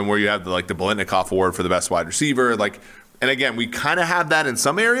system where you have the Biletnikoff Award for the best wide receiver, and again, we kind of have that in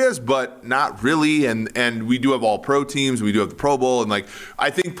some areas, but not really. And we do have all pro teams, we do have the Pro Bowl, and I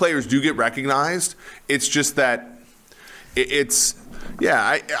think players do get recognized. It's just that I'm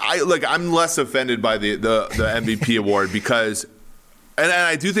less offended by the MVP award because. And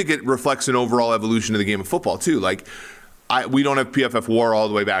I do think it reflects an overall evolution of the game of football, too. We don't have PFF WAR all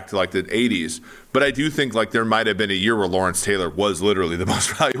the way back to, the 80s. But I do think, there might have been a year where Lawrence Taylor was literally the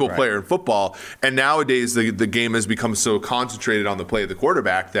most valuable player in football. And nowadays, the game has become so concentrated on the play of the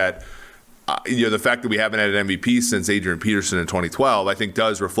quarterback that, the fact that we haven't had an MVP since Adrian Peterson in 2012, I think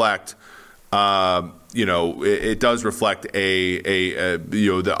does reflect, it does reflect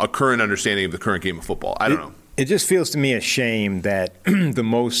a current understanding of the current game of football. I don't know. It just feels to me a shame that the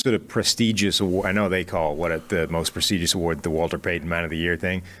most sort of prestigious award, I know they call the most prestigious award the Walter Payton Man of the Year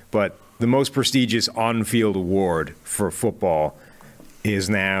thing, but the most prestigious on-field award for football is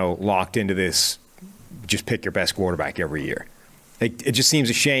now locked into this just pick your best quarterback every year. It just seems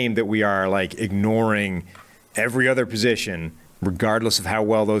a shame that we are ignoring every other position, regardless of how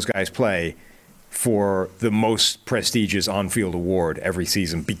well those guys play, for the most prestigious on-field award every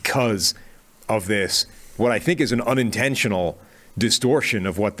season because of this. What I think is an unintentional distortion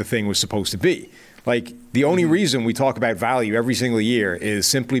of what the thing was supposed to be. The only reason we talk about value every single year is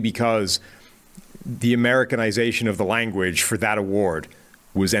simply because the Americanization of the language for that award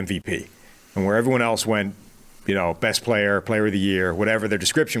was MVP. And where everyone else went, best player, player of the year, whatever their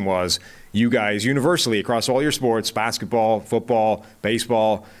description was, you guys universally across all your sports, basketball, football,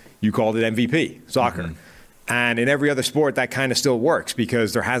 baseball, you called it MVP, soccer. Mm-hmm. And in every other sport, that kind of still works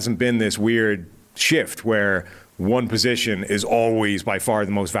because there hasn't been this weird shift where one position is always by far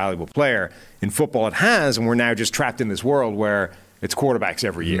the most valuable player. In football it has, and we're now just trapped in this world where it's quarterbacks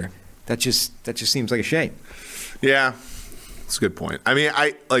every year. That just seems like a shame. Yeah, that's a good point. I mean,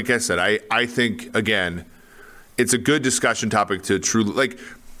 I think, again, it's a good discussion topic to truly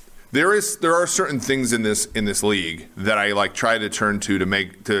there are certain things in this league that I try to turn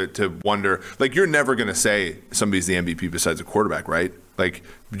to wonder. You're never going to say somebody's the MVP besides a quarterback, right?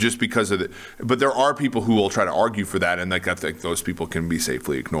 Just because of but there are people who will try to argue for that, and I think those people can be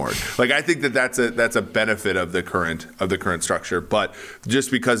safely ignored. I think that's a benefit of the current structure, but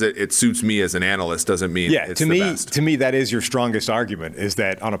just because it suits me as an analyst doesn't mean it's the best. To me, that is your strongest argument, is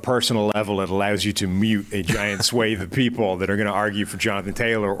that on a personal level, it allows you to mute a giant swathe of people that are going to argue for Jonathan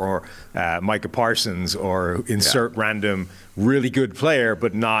Taylor or Micah Parsons or insert random really good player,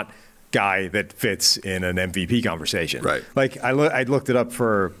 but not guy that fits in an MVP conversation. Right. I looked it up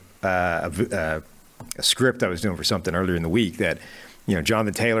for a script I was doing for something earlier in the week that,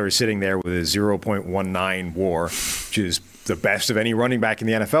 Jonathan Taylor is sitting there with a 0.19 WAR, which is the best of any running back in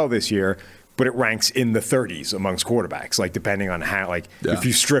the NFL this year, but it ranks in the 30s amongst quarterbacks, depending on how, if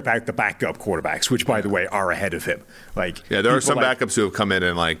you strip out the backup quarterbacks, which, by the way, are ahead of him. There are some backups who have come in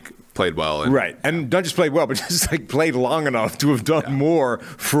and, played well. Right. And not just played well, but just played long enough to have done more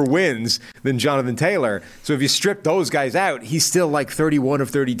for wins than Jonathan Taylor. So if you strip those guys out, he's still 31 of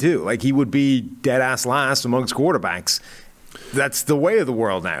 32. He would be dead ass last amongst quarterbacks. That's the way of the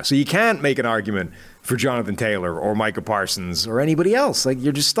world now. So you can't make an argument for Jonathan Taylor or Micah Parsons or anybody else.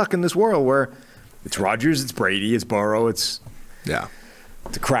 You're just stuck in this world where It's Rodgers, it's Brady, it's Burrow, it's a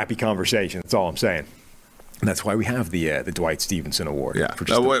crappy conversation. That's all I'm saying. And that's why we have the Dwight Stevenson Award for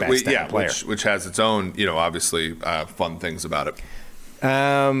just the best player. Which has its own, obviously fun things about it.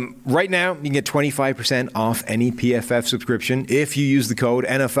 Right now, you can get 25% off any PFF subscription if you use the code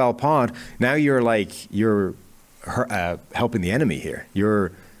NFLPod. Now you're helping the enemy here.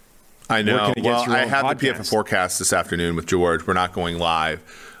 I know. Well, I had the PFF forecast this afternoon with George. We're not going live,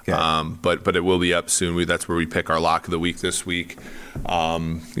 but it will be up soon. That's where we pick our lock of the week this week.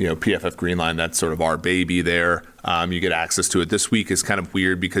 PFF Greenline, that's sort of our baby there. You get access to it. This week is kind of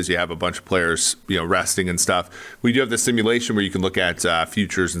weird because you have a bunch of players, resting and stuff. We do have the simulation where you can look at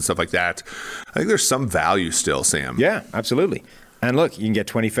futures and stuff like that. I think there's some value still, Sam. Yeah, absolutely. And look, you can get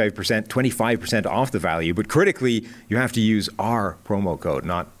 25% off the value, but critically, you have to use our promo code,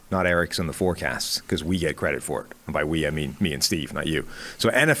 not Eric's in the forecasts, because we get credit for it. And by we, I mean me and Steve, not you. So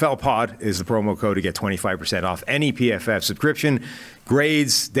NFL Pod is the promo code to get 25% off any PFF subscription.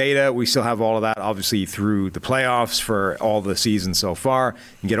 Grades, data, we still have all of that, obviously, through the playoffs for all the seasons so far.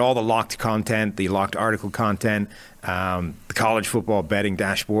 You can get all the locked content, the locked article content, the college football betting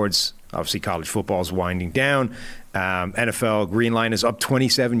dashboards. Obviously, college football is winding down. NFL Greenline is up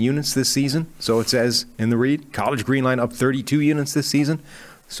 27 units this season, so it says in the read. College Greenline up 32 units this season.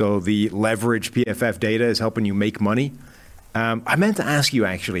 So the leverage PFF data is helping you make money. I meant to ask you,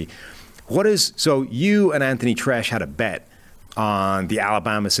 actually, so you and Anthony Tresh had a bet on the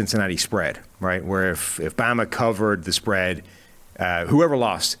Alabama-Cincinnati spread, right? Where if Bama covered the spread, whoever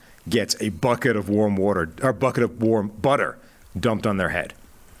lost gets a bucket of warm water or bucket of warm butter dumped on their head.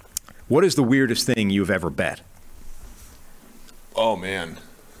 What is the weirdest thing you've ever bet? Oh, man.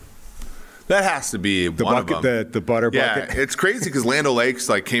 That has to be one of them. The butter bucket. Yeah, it's crazy because Land O'Lakes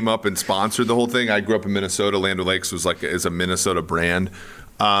came up and sponsored the whole thing. I grew up in Minnesota. Land O'Lakes was is a Minnesota brand.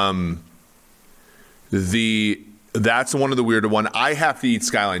 That's one of the weirder one. I have to eat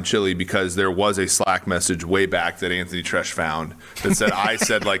Skyline chili because there was a Slack message way back that Anthony Tresh found that said, I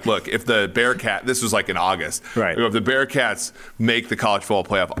said, look, if the Bearcat, this was in August, right? If the Bearcats make the college football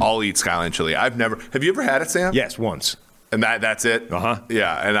playoff, I'll eat Skyline chili. Have you ever had it, Sam? Yes, once. And that's it? Uh-huh.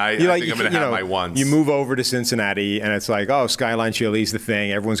 Yeah, and I think I'm going to have my once. You move over to Cincinnati, and it's Skyline Chili's the thing.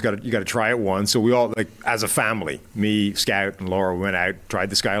 You got to try it once. So we all, as a family, me, Scout, and Laura went out, tried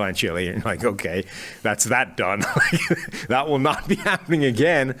the Skyline Chili, and okay, that's that done. That will not be happening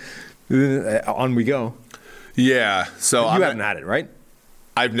again. On we go. Yeah. So you haven't had it, right?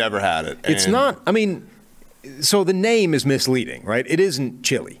 I've never had it. It's not, so the name is misleading, right? It isn't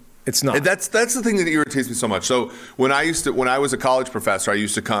chili. It's not. That's the thing that irritates me so much. So when I was a college professor, I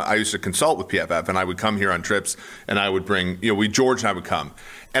used to consult with PFF, and I would come here on trips, and I would bring George and I would come,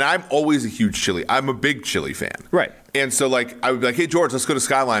 and I'm always a huge chili. I'm a big chili fan, right? And so I would be like, hey George, let's go to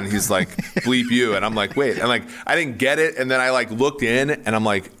Skyline. And he's like, bleep you, and I'm like, wait, and I didn't get it, and then I looked in, and I'm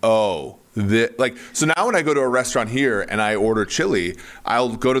like, oh. So now when I go to a restaurant here and I order chili,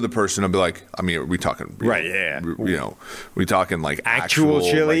 I'll go to the person and be like, are we talking right? Yeah. We talking actual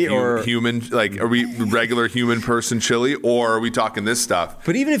chili or human? Are we regular human person chili, or are we talking this stuff?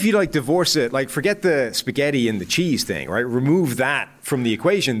 But even if you divorce it, forget the spaghetti and the cheese thing, right? Remove that from the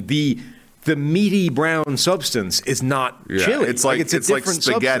equation. The meaty brown substance is not chili. It's it's like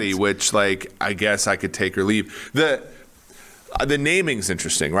spaghetti, substance. Which I guess I could take or leave. The naming's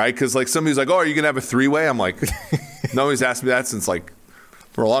interesting, right? Because somebody's like, "Oh, are you gonna have a three-way?" I'm like, nobody's asked me that since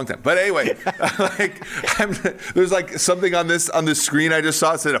for a long time. But anyway, there's something on this screen I just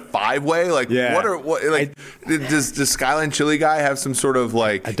saw. It said a five-way. Does Skyline Chili guy have some sort of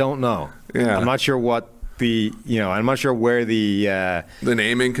I don't know. Yeah, I'm not sure what I'm not sure where the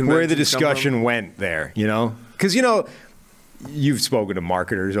naming convention, where the discussion went there. Because you've spoken to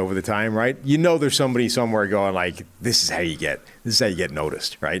marketers over the time, right? There's somebody somewhere going this is how you get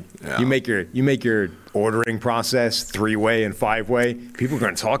noticed, right? Yeah. You make your ordering process three-way and five-way. People are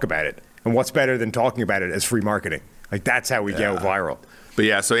going to talk about it, and what's better than talking about it as free marketing? That's how we go viral. But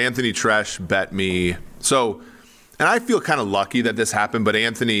yeah, so Anthony Tresh bet me. So, and I feel kind of lucky that this happened. But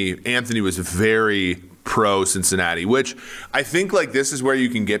Anthony was very pro Cincinnati, which I think this is where you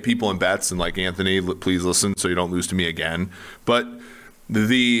can get people in bets, and Anthony, please listen so you don't lose to me again. But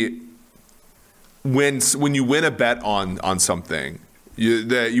when you win a bet on something,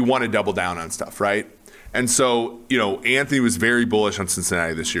 you want to double down on stuff, right? And so Anthony was very bullish on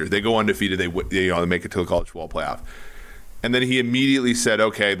Cincinnati this year. They go undefeated. They make it to the college football playoff, and then he immediately said,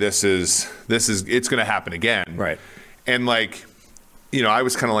 "Okay, it's going to happen again." Right. And I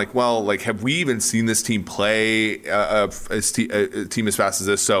was kind of well, have we even seen this team play a team as fast as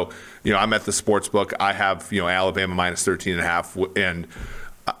this? So, I'm at the sports book. I have, Alabama minus 13.5. And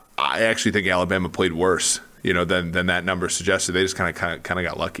I actually think Alabama played worse, than that number suggested. They just kind of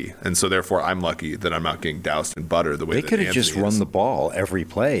got lucky, and so therefore I'm lucky that I'm not getting doused in butter the way they that could have Anthony just run the ball every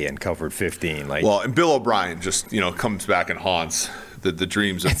play and covered 15. And Bill O'Brien just comes back and haunts the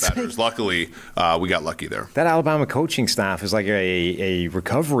dreams of bettors. Luckily, we got lucky there. That Alabama coaching staff is like a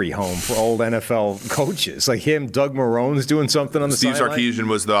recovery home for old NFL coaches. Like him, Doug Marone's doing something on the Steve sideline. Sarkisian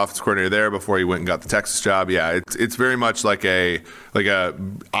was the offensive coordinator there before he went and got the Texas job. Yeah, it's very much like a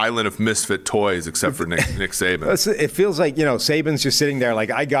island of misfit toys, except for Nick Saban. It feels like Saban's just sitting there like,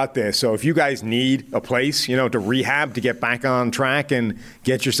 I got this. So if you guys need a place, to rehab to get back on track and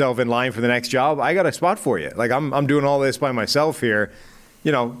get yourself in line for the next job, I got a spot for you. Like I'm doing all this by myself here.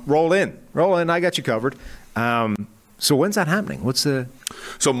 Roll in. I got you covered. So when's that happening?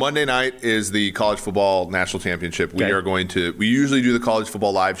 So Monday night is the college football national championship. Okay. We usually do the college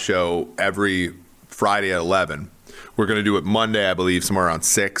football live show every Friday at 11. We're going to do it Monday, I believe, somewhere around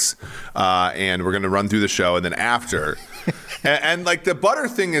 6. And we're going to run through the show. And then after, and like the butter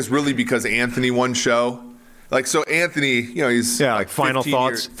thing is really because Anthony won show. Like, so Anthony, he's like final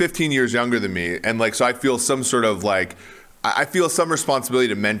thoughts. 15 years younger than me. And like, so I feel some sort of like, I feel some responsibility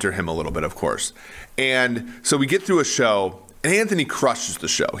to mentor him a little bit, of course. And so we get through a show, and Anthony crushes the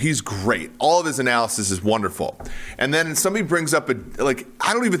show. He's great. All of his analysis is wonderful. And then somebody brings up I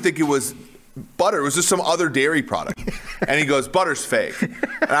don't even think it was butter. It was just some other dairy product. And he goes, butter's fake.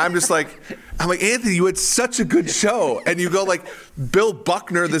 And I'm like, Anthony, you had such a good show. And you go like, Bill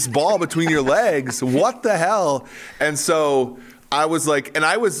Buckner this ball between your legs. What the hell? And so I was like, and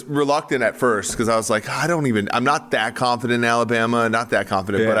I was reluctant at first because I was like, I'm not that confident in Alabama, not that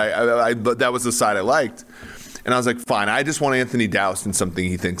confident, yeah. But that was the side I liked. And I was like, fine, I just want Anthony doused in something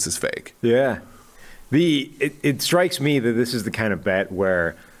he thinks is fake. Yeah. It strikes me that this is the kind of bet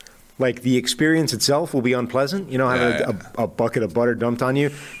where, like, the experience itself will be unpleasant, having a bucket of butter dumped on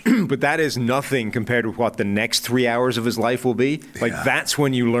you. But that is nothing compared with what the next 3 hours of his life will be. Like, that's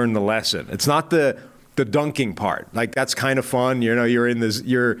when you learn the lesson. It's not the dunking part. Like, that's kind of fun. You're in this,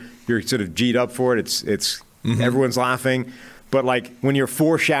 you're sort of G'd up for it. It's everyone's laughing. But like when you're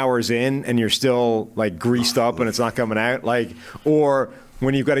 4 showers in and you're still like greased up and it's not coming out, or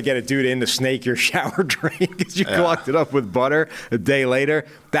when you've got to get a dude in to snake your shower drain because you clogged it up with butter a day later,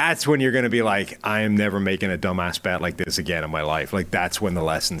 that's when you're going to be like, I am never making a dumbass bet like this again in my life. Like, that's when the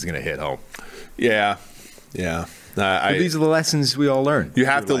lesson's going to hit home. Yeah. These are the lessons we all learn. You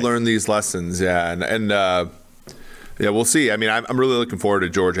have to learn these lessons, and we'll see. I mean, I'm really looking forward to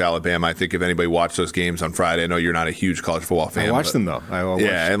Georgia, Alabama. I think if anybody watched those games on Friday, I know you're not a huge college football fan. I watched them though.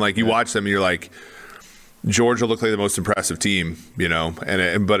 You watch them, and you're like, Georgia looked like the most impressive team,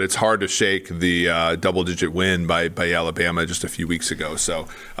 but it's hard to shake the double-digit win by Alabama just a few weeks ago. So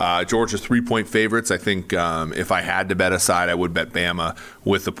Georgia's 3-point favorites. I think if I had to bet a side, I would bet Bama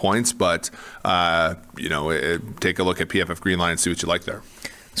with the points. But take a look at PFF Greenline and see what you like there.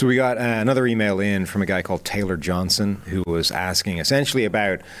 So we got another email in from a guy called Taylor Johnson who was asking essentially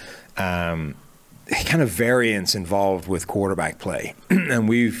about kind of variance involved with quarterback play,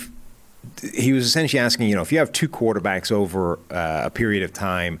 and he was essentially asking, if you have 2 quarterbacks over a period of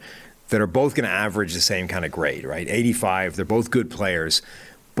time that are both going to average the same kind of grade, right? 85, they're both good players,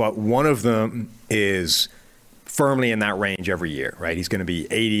 but one of them is firmly in that range every year, right? He's going to be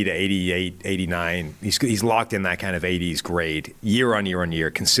 80 to 88, 89. He's locked in that kind of 80s grade year on year on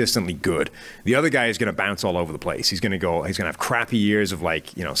year, consistently good. The other guy is going to bounce all over the place. He's going to have crappy years of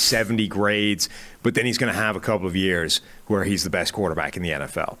 70 grades, but then he's going to have a couple of years where he's the best quarterback in the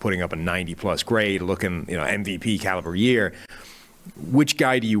NFL, putting up a 90-plus grade, looking, MVP caliber year. Which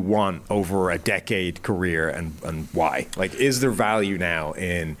guy do you want over a decade career and why? Like, is there value now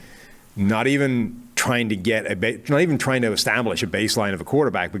in not even trying to establish a baseline of a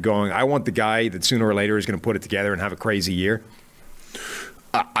quarterback, but going, I want the guy that sooner or later is going to put it together and have a crazy year?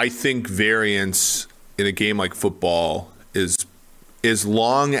 I think variance in a game like football is as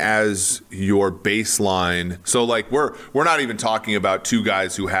long as your baseline. So we're not even talking about 2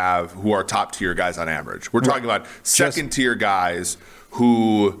 guys who are top tier guys on average. We're talking about second tier guys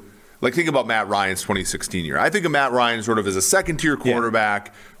who, think about Matt Ryan's 2016 year. I think of Matt Ryan sort of as a second tier quarterback.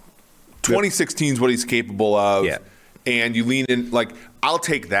 Yeah. 2016 is what he's capable of, and you lean in. I'll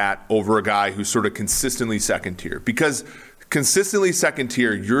take that over a guy who's sort of consistently second tier, because consistently second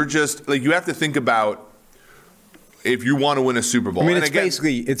tier, you're just you have to think about if you want to win a Super Bowl. I mean, it's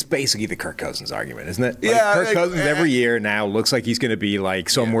basically the Kirk Cousins argument, isn't it? Yeah, Kirk Cousins every year now looks like he's going to be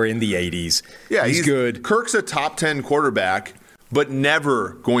somewhere in the 80s. Yeah, he's good. Kirk's a top 10 quarterback, but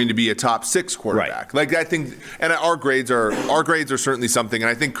never going to be a top 6 quarterback. Right. I think, and our grades are certainly something. And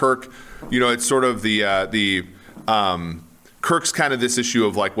I think Kirk, it's sort of the Kirk's kind of this issue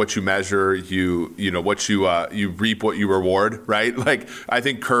of like what you measure, you reap what you reward, right? Like I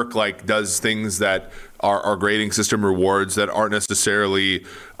think Kirk like does things that our grading system rewards that aren't necessarily,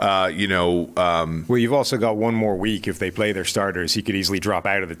 Well, you've also got one more week. If they play their starters, he could easily drop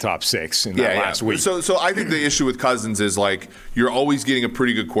out of the top 6 in that last week. So I think the issue with Cousins is like you're always getting a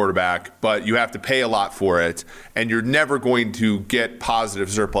pretty good quarterback, but you have to pay a lot for it, and you're never going to get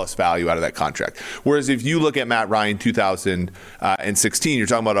positive surplus value out of that contract. Whereas if you look at Matt Ryan 2016, you're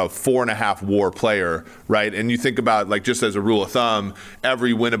talking about a 4.5 WAR player, right? And you think about like just as a rule of thumb,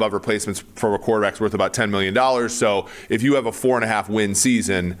 every win above replacements for a quarterback's worth about $10 million. So if you have a 4.5 win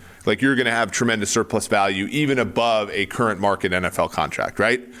season, like you're going to have tremendous surplus value even above a current market NFL contract,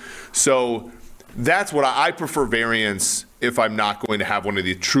 right? So that's what I prefer variance if I'm not going to have one of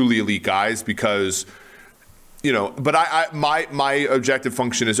the truly elite guys because, but my objective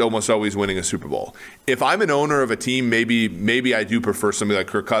function is almost always winning a Super Bowl. If I'm an owner of a team, maybe I do prefer somebody like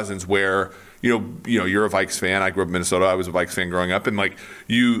Kirk Cousins where, you're a Vikes fan. I grew up in Minnesota. I was a Vikes fan growing up. And like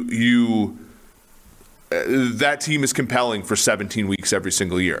that team is compelling for 17 weeks every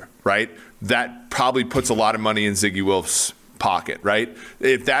single year, right? That probably puts a lot of money in Ziggy Wilf's pocket, right?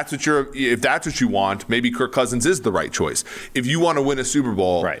 If that's what you want, maybe Kirk Cousins is the right choice. If you want to win a Super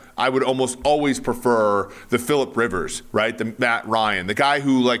Bowl, right, I would almost always prefer the Phillip Rivers, right? The Matt Ryan, the guy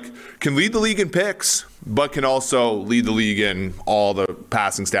who like can lead the league in picks, but can also lead the league in all the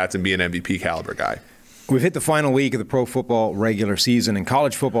passing stats and be an MVP caliber guy. We've hit the final week of the pro football regular season, and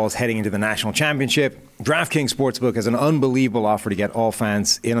college football is heading into the national championship. DraftKings Sportsbook has an unbelievable offer to get all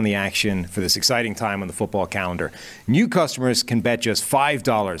fans in on the action for this exciting time on the football calendar. New customers can bet just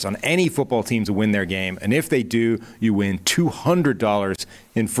 $5 on any football team to win their game, and if they do, you win $200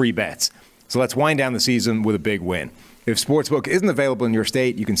 in free bets. So let's wind down the season with a big win. If Sportsbook isn't available in your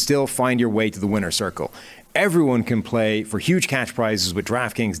state, you can still find your way to the winner's circle. Everyone can play for huge cash prizes with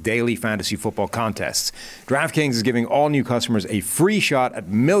DraftKings daily fantasy football contests. DraftKings is giving all new customers a free shot at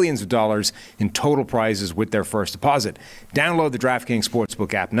millions of dollars in total prizes with their first deposit. Download the DraftKings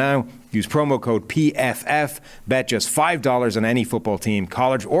Sportsbook app now. Use promo code PFF. Bet just $5 on any football team,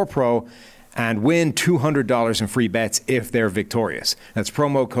 college or pro, and win $200 in free bets if they're victorious. That's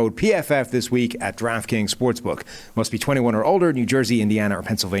promo code PFF this week at DraftKings Sportsbook. Must be 21 or older, New Jersey, Indiana, or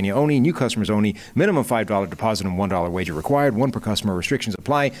Pennsylvania only. New customers only. Minimum $5 deposit and $1 wager required. One per customer. Restrictions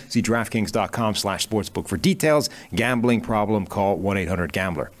apply. See DraftKings.com/sportsbook for details. Gambling problem? Call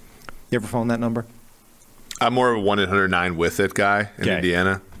 1-800-GAMBLER. You ever phone that number? I'm more of a 1-800-9-WITH-IT guy in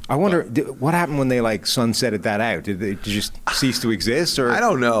Indiana. I wonder, what happened when they like sunsetted that out? Did it just cease to exist? Or I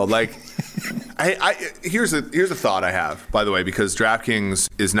don't know. Like, here's a thought I have, by the way, because DraftKings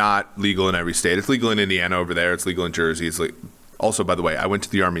is not legal in every state. It's legal in Indiana over there. It's legal in Jersey. Also, by the way, I went to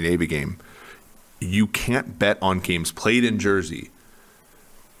the Army-Navy game. You can't bet on games played in Jersey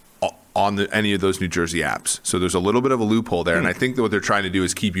on any of those New Jersey apps. So there's a little bit of a loophole there, and I think that what they're trying to do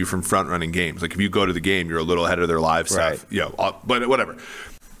is keep you from front-running games. Like if you go to the game, you're a little ahead of their live stuff. But whatever.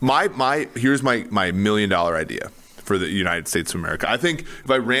 Here's my $1 million idea for the United States of America. I think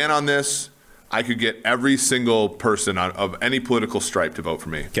if I ran on this, I could get every single person of any political stripe to vote for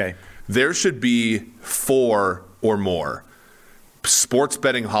me. Okay. There should be 4 or more sports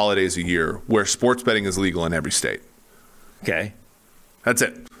betting holidays a year where sports betting is legal in every state. Okay. That's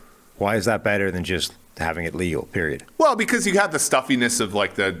it. Why is that better than just having it legal, period? Well, because you have the stuffiness of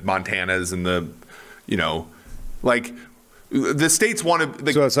like the Montanas and the, the states want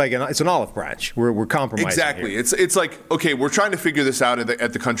to. So it's like it's an olive branch. We're compromising. Exactly. Here. It's like, okay, we're trying to figure this out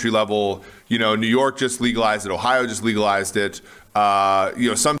at the country level. New York just legalized it. Ohio just legalized it.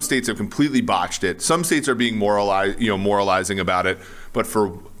 Some states have completely botched it. Some states are being moralizing about it.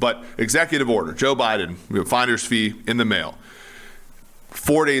 But executive order, Joe Biden, finder's fee in the mail.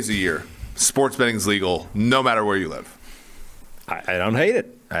 4 days a year, sports betting is legal no matter where you live. I don't hate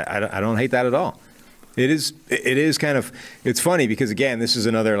it. I don't hate that at all. It is kind of, it's funny because again, this is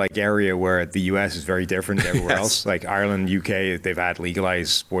another like area where the U.S. is very different than everywhere else. Like Ireland, UK, they've had legalized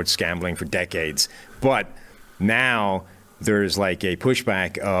sports gambling for decades. But now there's like a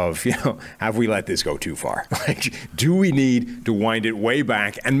pushback of, have we let this go too far? Like, do we need to wind it way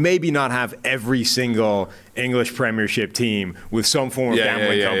back and maybe not have every single English Premiership team with some form of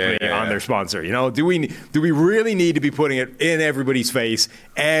gambling company on their sponsor? Do we really need to be putting it in everybody's face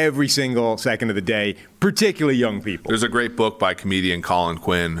every single second of the day, particularly young people? There's a great book by comedian Colin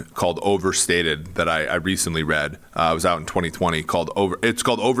Quinn called Overstated that I recently read. It was out in 2020 it's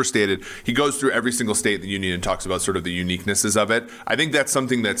called Overstated. He goes through every single state in the union and talks about sort of the uniquenesses of it. I think that's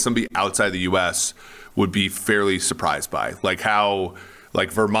something that somebody outside the U.S. would be fairly surprised by, like how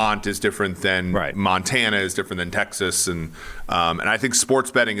like Vermont is different than Montana is different than Texas, and I think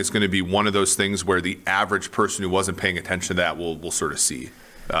sports betting is going to be one of those things where the average person who wasn't paying attention to that will sort of see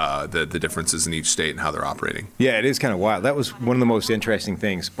the differences in each state and how they're operating. Yeah, it is kind of wild. That was one of the most interesting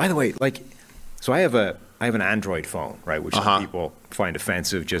things. By the way, so I have an Android phone, right, which some people find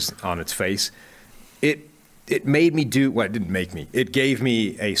offensive just on its face. It made me do, well, it didn't make me. It gave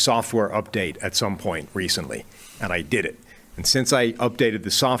me a software update at some point recently, and I did it. And since I updated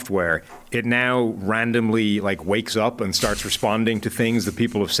the software, it now randomly wakes up and starts responding to things that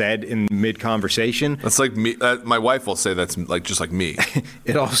people have said in mid-conversation. That's like me. My wife will say that's just like me.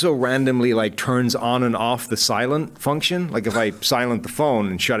 It also randomly turns on and off the silent function. Like if I silent the phone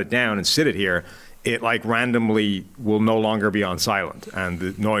and shut it down and sit it here, it randomly will no longer be on silent, and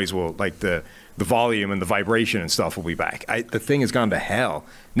the noise will the volume and the vibration and stuff will be back. The thing has gone to hell.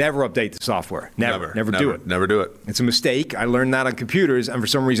 Never update the software. Never do it. Never do it. It's a mistake. I learned that on computers, and for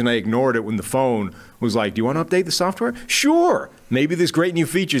some reason I ignored it when the phone was like, do you want to update the software? Sure. Maybe there's great new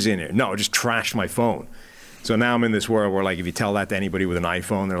features in here. No, it just trashed my phone. So now I'm in this world where if you tell that to anybody with an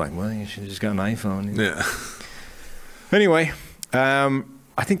iPhone, they're like, well, you should have just got an iPhone. Yeah. Anyway,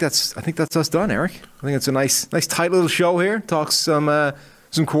 I think that's us done, Eric. I think it's a nice tight little show here. Talks some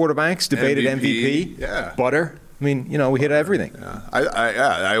quarterbacks, debated MVP. Yeah. Butter. I mean, we hit everything. Yeah.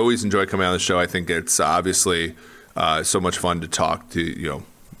 I always enjoy coming on the show. I think it's obviously so much fun to talk to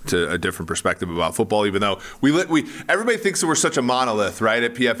a different perspective about football, even though everybody thinks that we're such a monolith, right?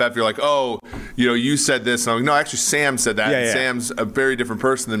 At PFF, you're like, oh, you said this. And I'm like, no, actually, Sam said that. Yeah. Sam's a very different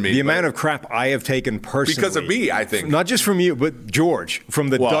person than me. The amount of crap I have taken personally. Because of me, I think. Not just from you, but George, from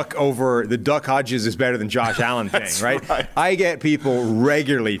the Duck Hodges is better than Josh Allen thing, right? I get people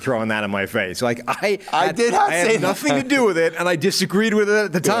regularly throwing that in my face. I had nothing to do with it, and I disagreed with it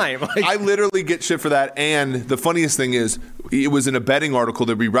at the time. I literally get shit for that. And the funniest thing is, it was in a betting article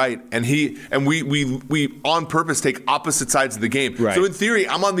that we write, and we on purpose take opposite sides of the game. Right. So in theory,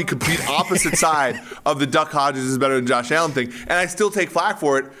 I'm on the complete opposite side of the Duck Hodges is better than Josh Allen thing, and I still take flack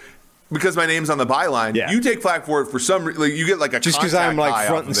for it because my name's on the byline. Yeah. You take flack for it for some reason. You get a just because I'm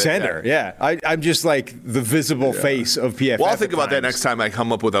front and center. Yeah. I'm just the visible face of PFF. Well, I'll think about that next time I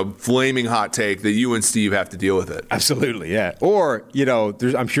come up with a flaming hot take that you and Steve have to deal with it. Absolutely, yeah. Or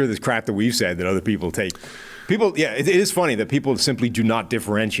I'm sure there's crap that we've said that other people take. It is funny that people simply do not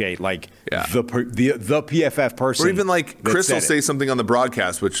differentiate the PFF person. Or even Chris will say something on the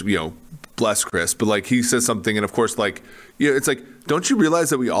broadcast, which bless Chris, but he says something, and of course it's don't you realize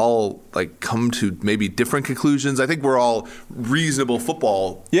that we all come to maybe different conclusions? I think we're all reasonable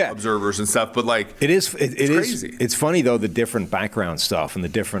football observers and stuff, but it is crazy. It's funny though, the different background stuff and the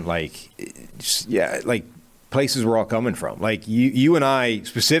different places we're all coming from. You and I,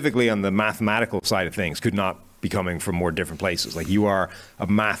 specifically on the mathematical side of things, could not be coming from more different places. You are a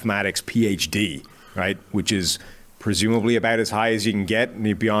mathematics PhD, right? Which is presumably about as high as you can get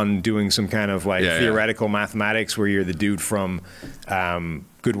beyond doing some kind of theoretical mathematics where you're the dude from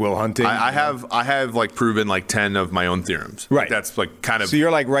Good Will Hunting. I have proven 10 of my own theorems. Right. That's kind of. So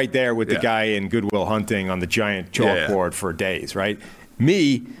you're right there with the guy in Good Will Hunting on the giant chalkboard for days, right?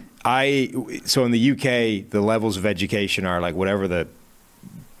 Me, so in the UK, the levels of education are whatever the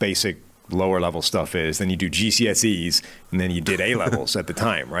basic lower level stuff is. Then you do GCSEs, and then you did A levels at the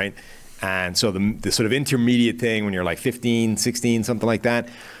time, right? And so the sort of intermediate thing when you're 15, 16, something like that,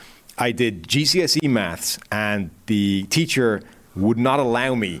 I did GCSE maths, and the teacher would not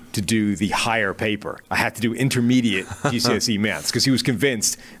allow me to do the higher paper. I had to do intermediate GCSE maths because he was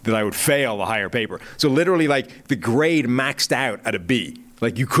convinced that I would fail the higher paper. So literally the grade maxed out at a B.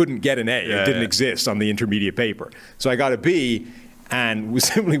 You couldn't get an A. It didn't exist on the intermediate paper. So I got a B and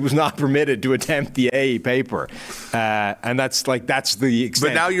simply was not permitted to attempt the A paper. And that's the extent.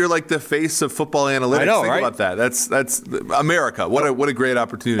 But now you're the face of football analytics. I know, Think right? about that. That's America. What a great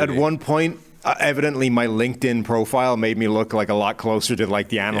opportunity. At one point, evidently my LinkedIn profile made me look a lot closer to the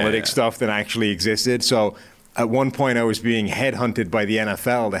analytics stuff than actually existed. So at one point, I was being headhunted by the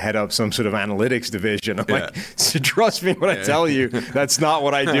NFL to head up some sort of analytics division. I'm so trust me when I tell you, that's not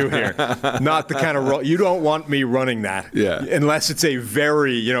what I do here. Not the kind of role. You don't want me running that. Yeah. Unless it's a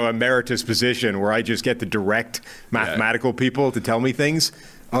very, emeritus position where I just get to direct mathematical people to tell me things.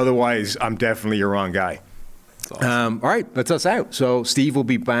 Otherwise, I'm definitely your wrong guy. Awesome. All right, that's us out. So Steve will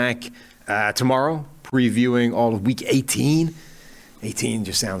be back tomorrow previewing all of Week 18. 18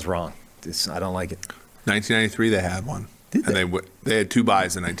 just sounds wrong. I don't like it. 1993, they had one. Did they? And they had 2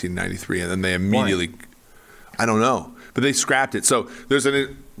 buys in 1993, and then they immediately, Why? I don't know, but they scrapped it. So there's a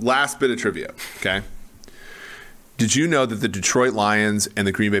last bit of trivia, okay? Did you know that the Detroit Lions and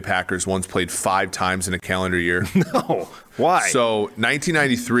the Green Bay Packers once played 5 times in a calendar year? No. Why? So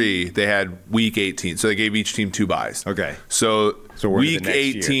 1993, they had week 18. So they gave each team 2 byes. Okay. So we're week into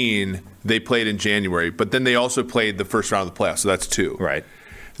next 18, they played in January, but then they also played the first round of the playoffs. So that's 2. Right.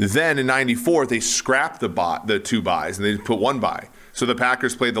 Then in 94, they scrapped the 2 byes and they put 1 bye. So the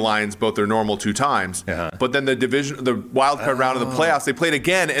Packers played the Lions both their normal 2 times, but then the wild card round of the playoffs, they played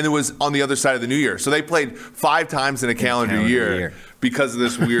again, and it was on the other side of the new year. So they played 5 times in a calendar year because of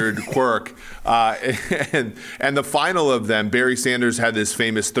this weird quirk. And the final of them, Barry Sanders had this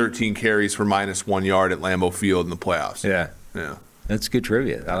famous 13 carries for -1 yard at Lambeau Field in the playoffs. Yeah. That's good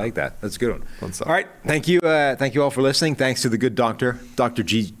trivia. I like that. That's a good one. All right. Thank you all for listening. Thanks to the good doctor, Dr.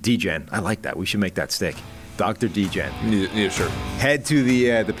 Degen. I like that. We should make that stick. Dr. Degen. Yeah, sure. Head to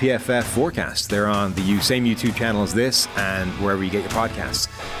the PFF forecast. They're on the same YouTube channel as this and wherever you get your podcasts.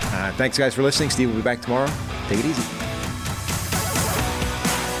 Thanks, guys, for listening. Steve will be back tomorrow. Take it easy.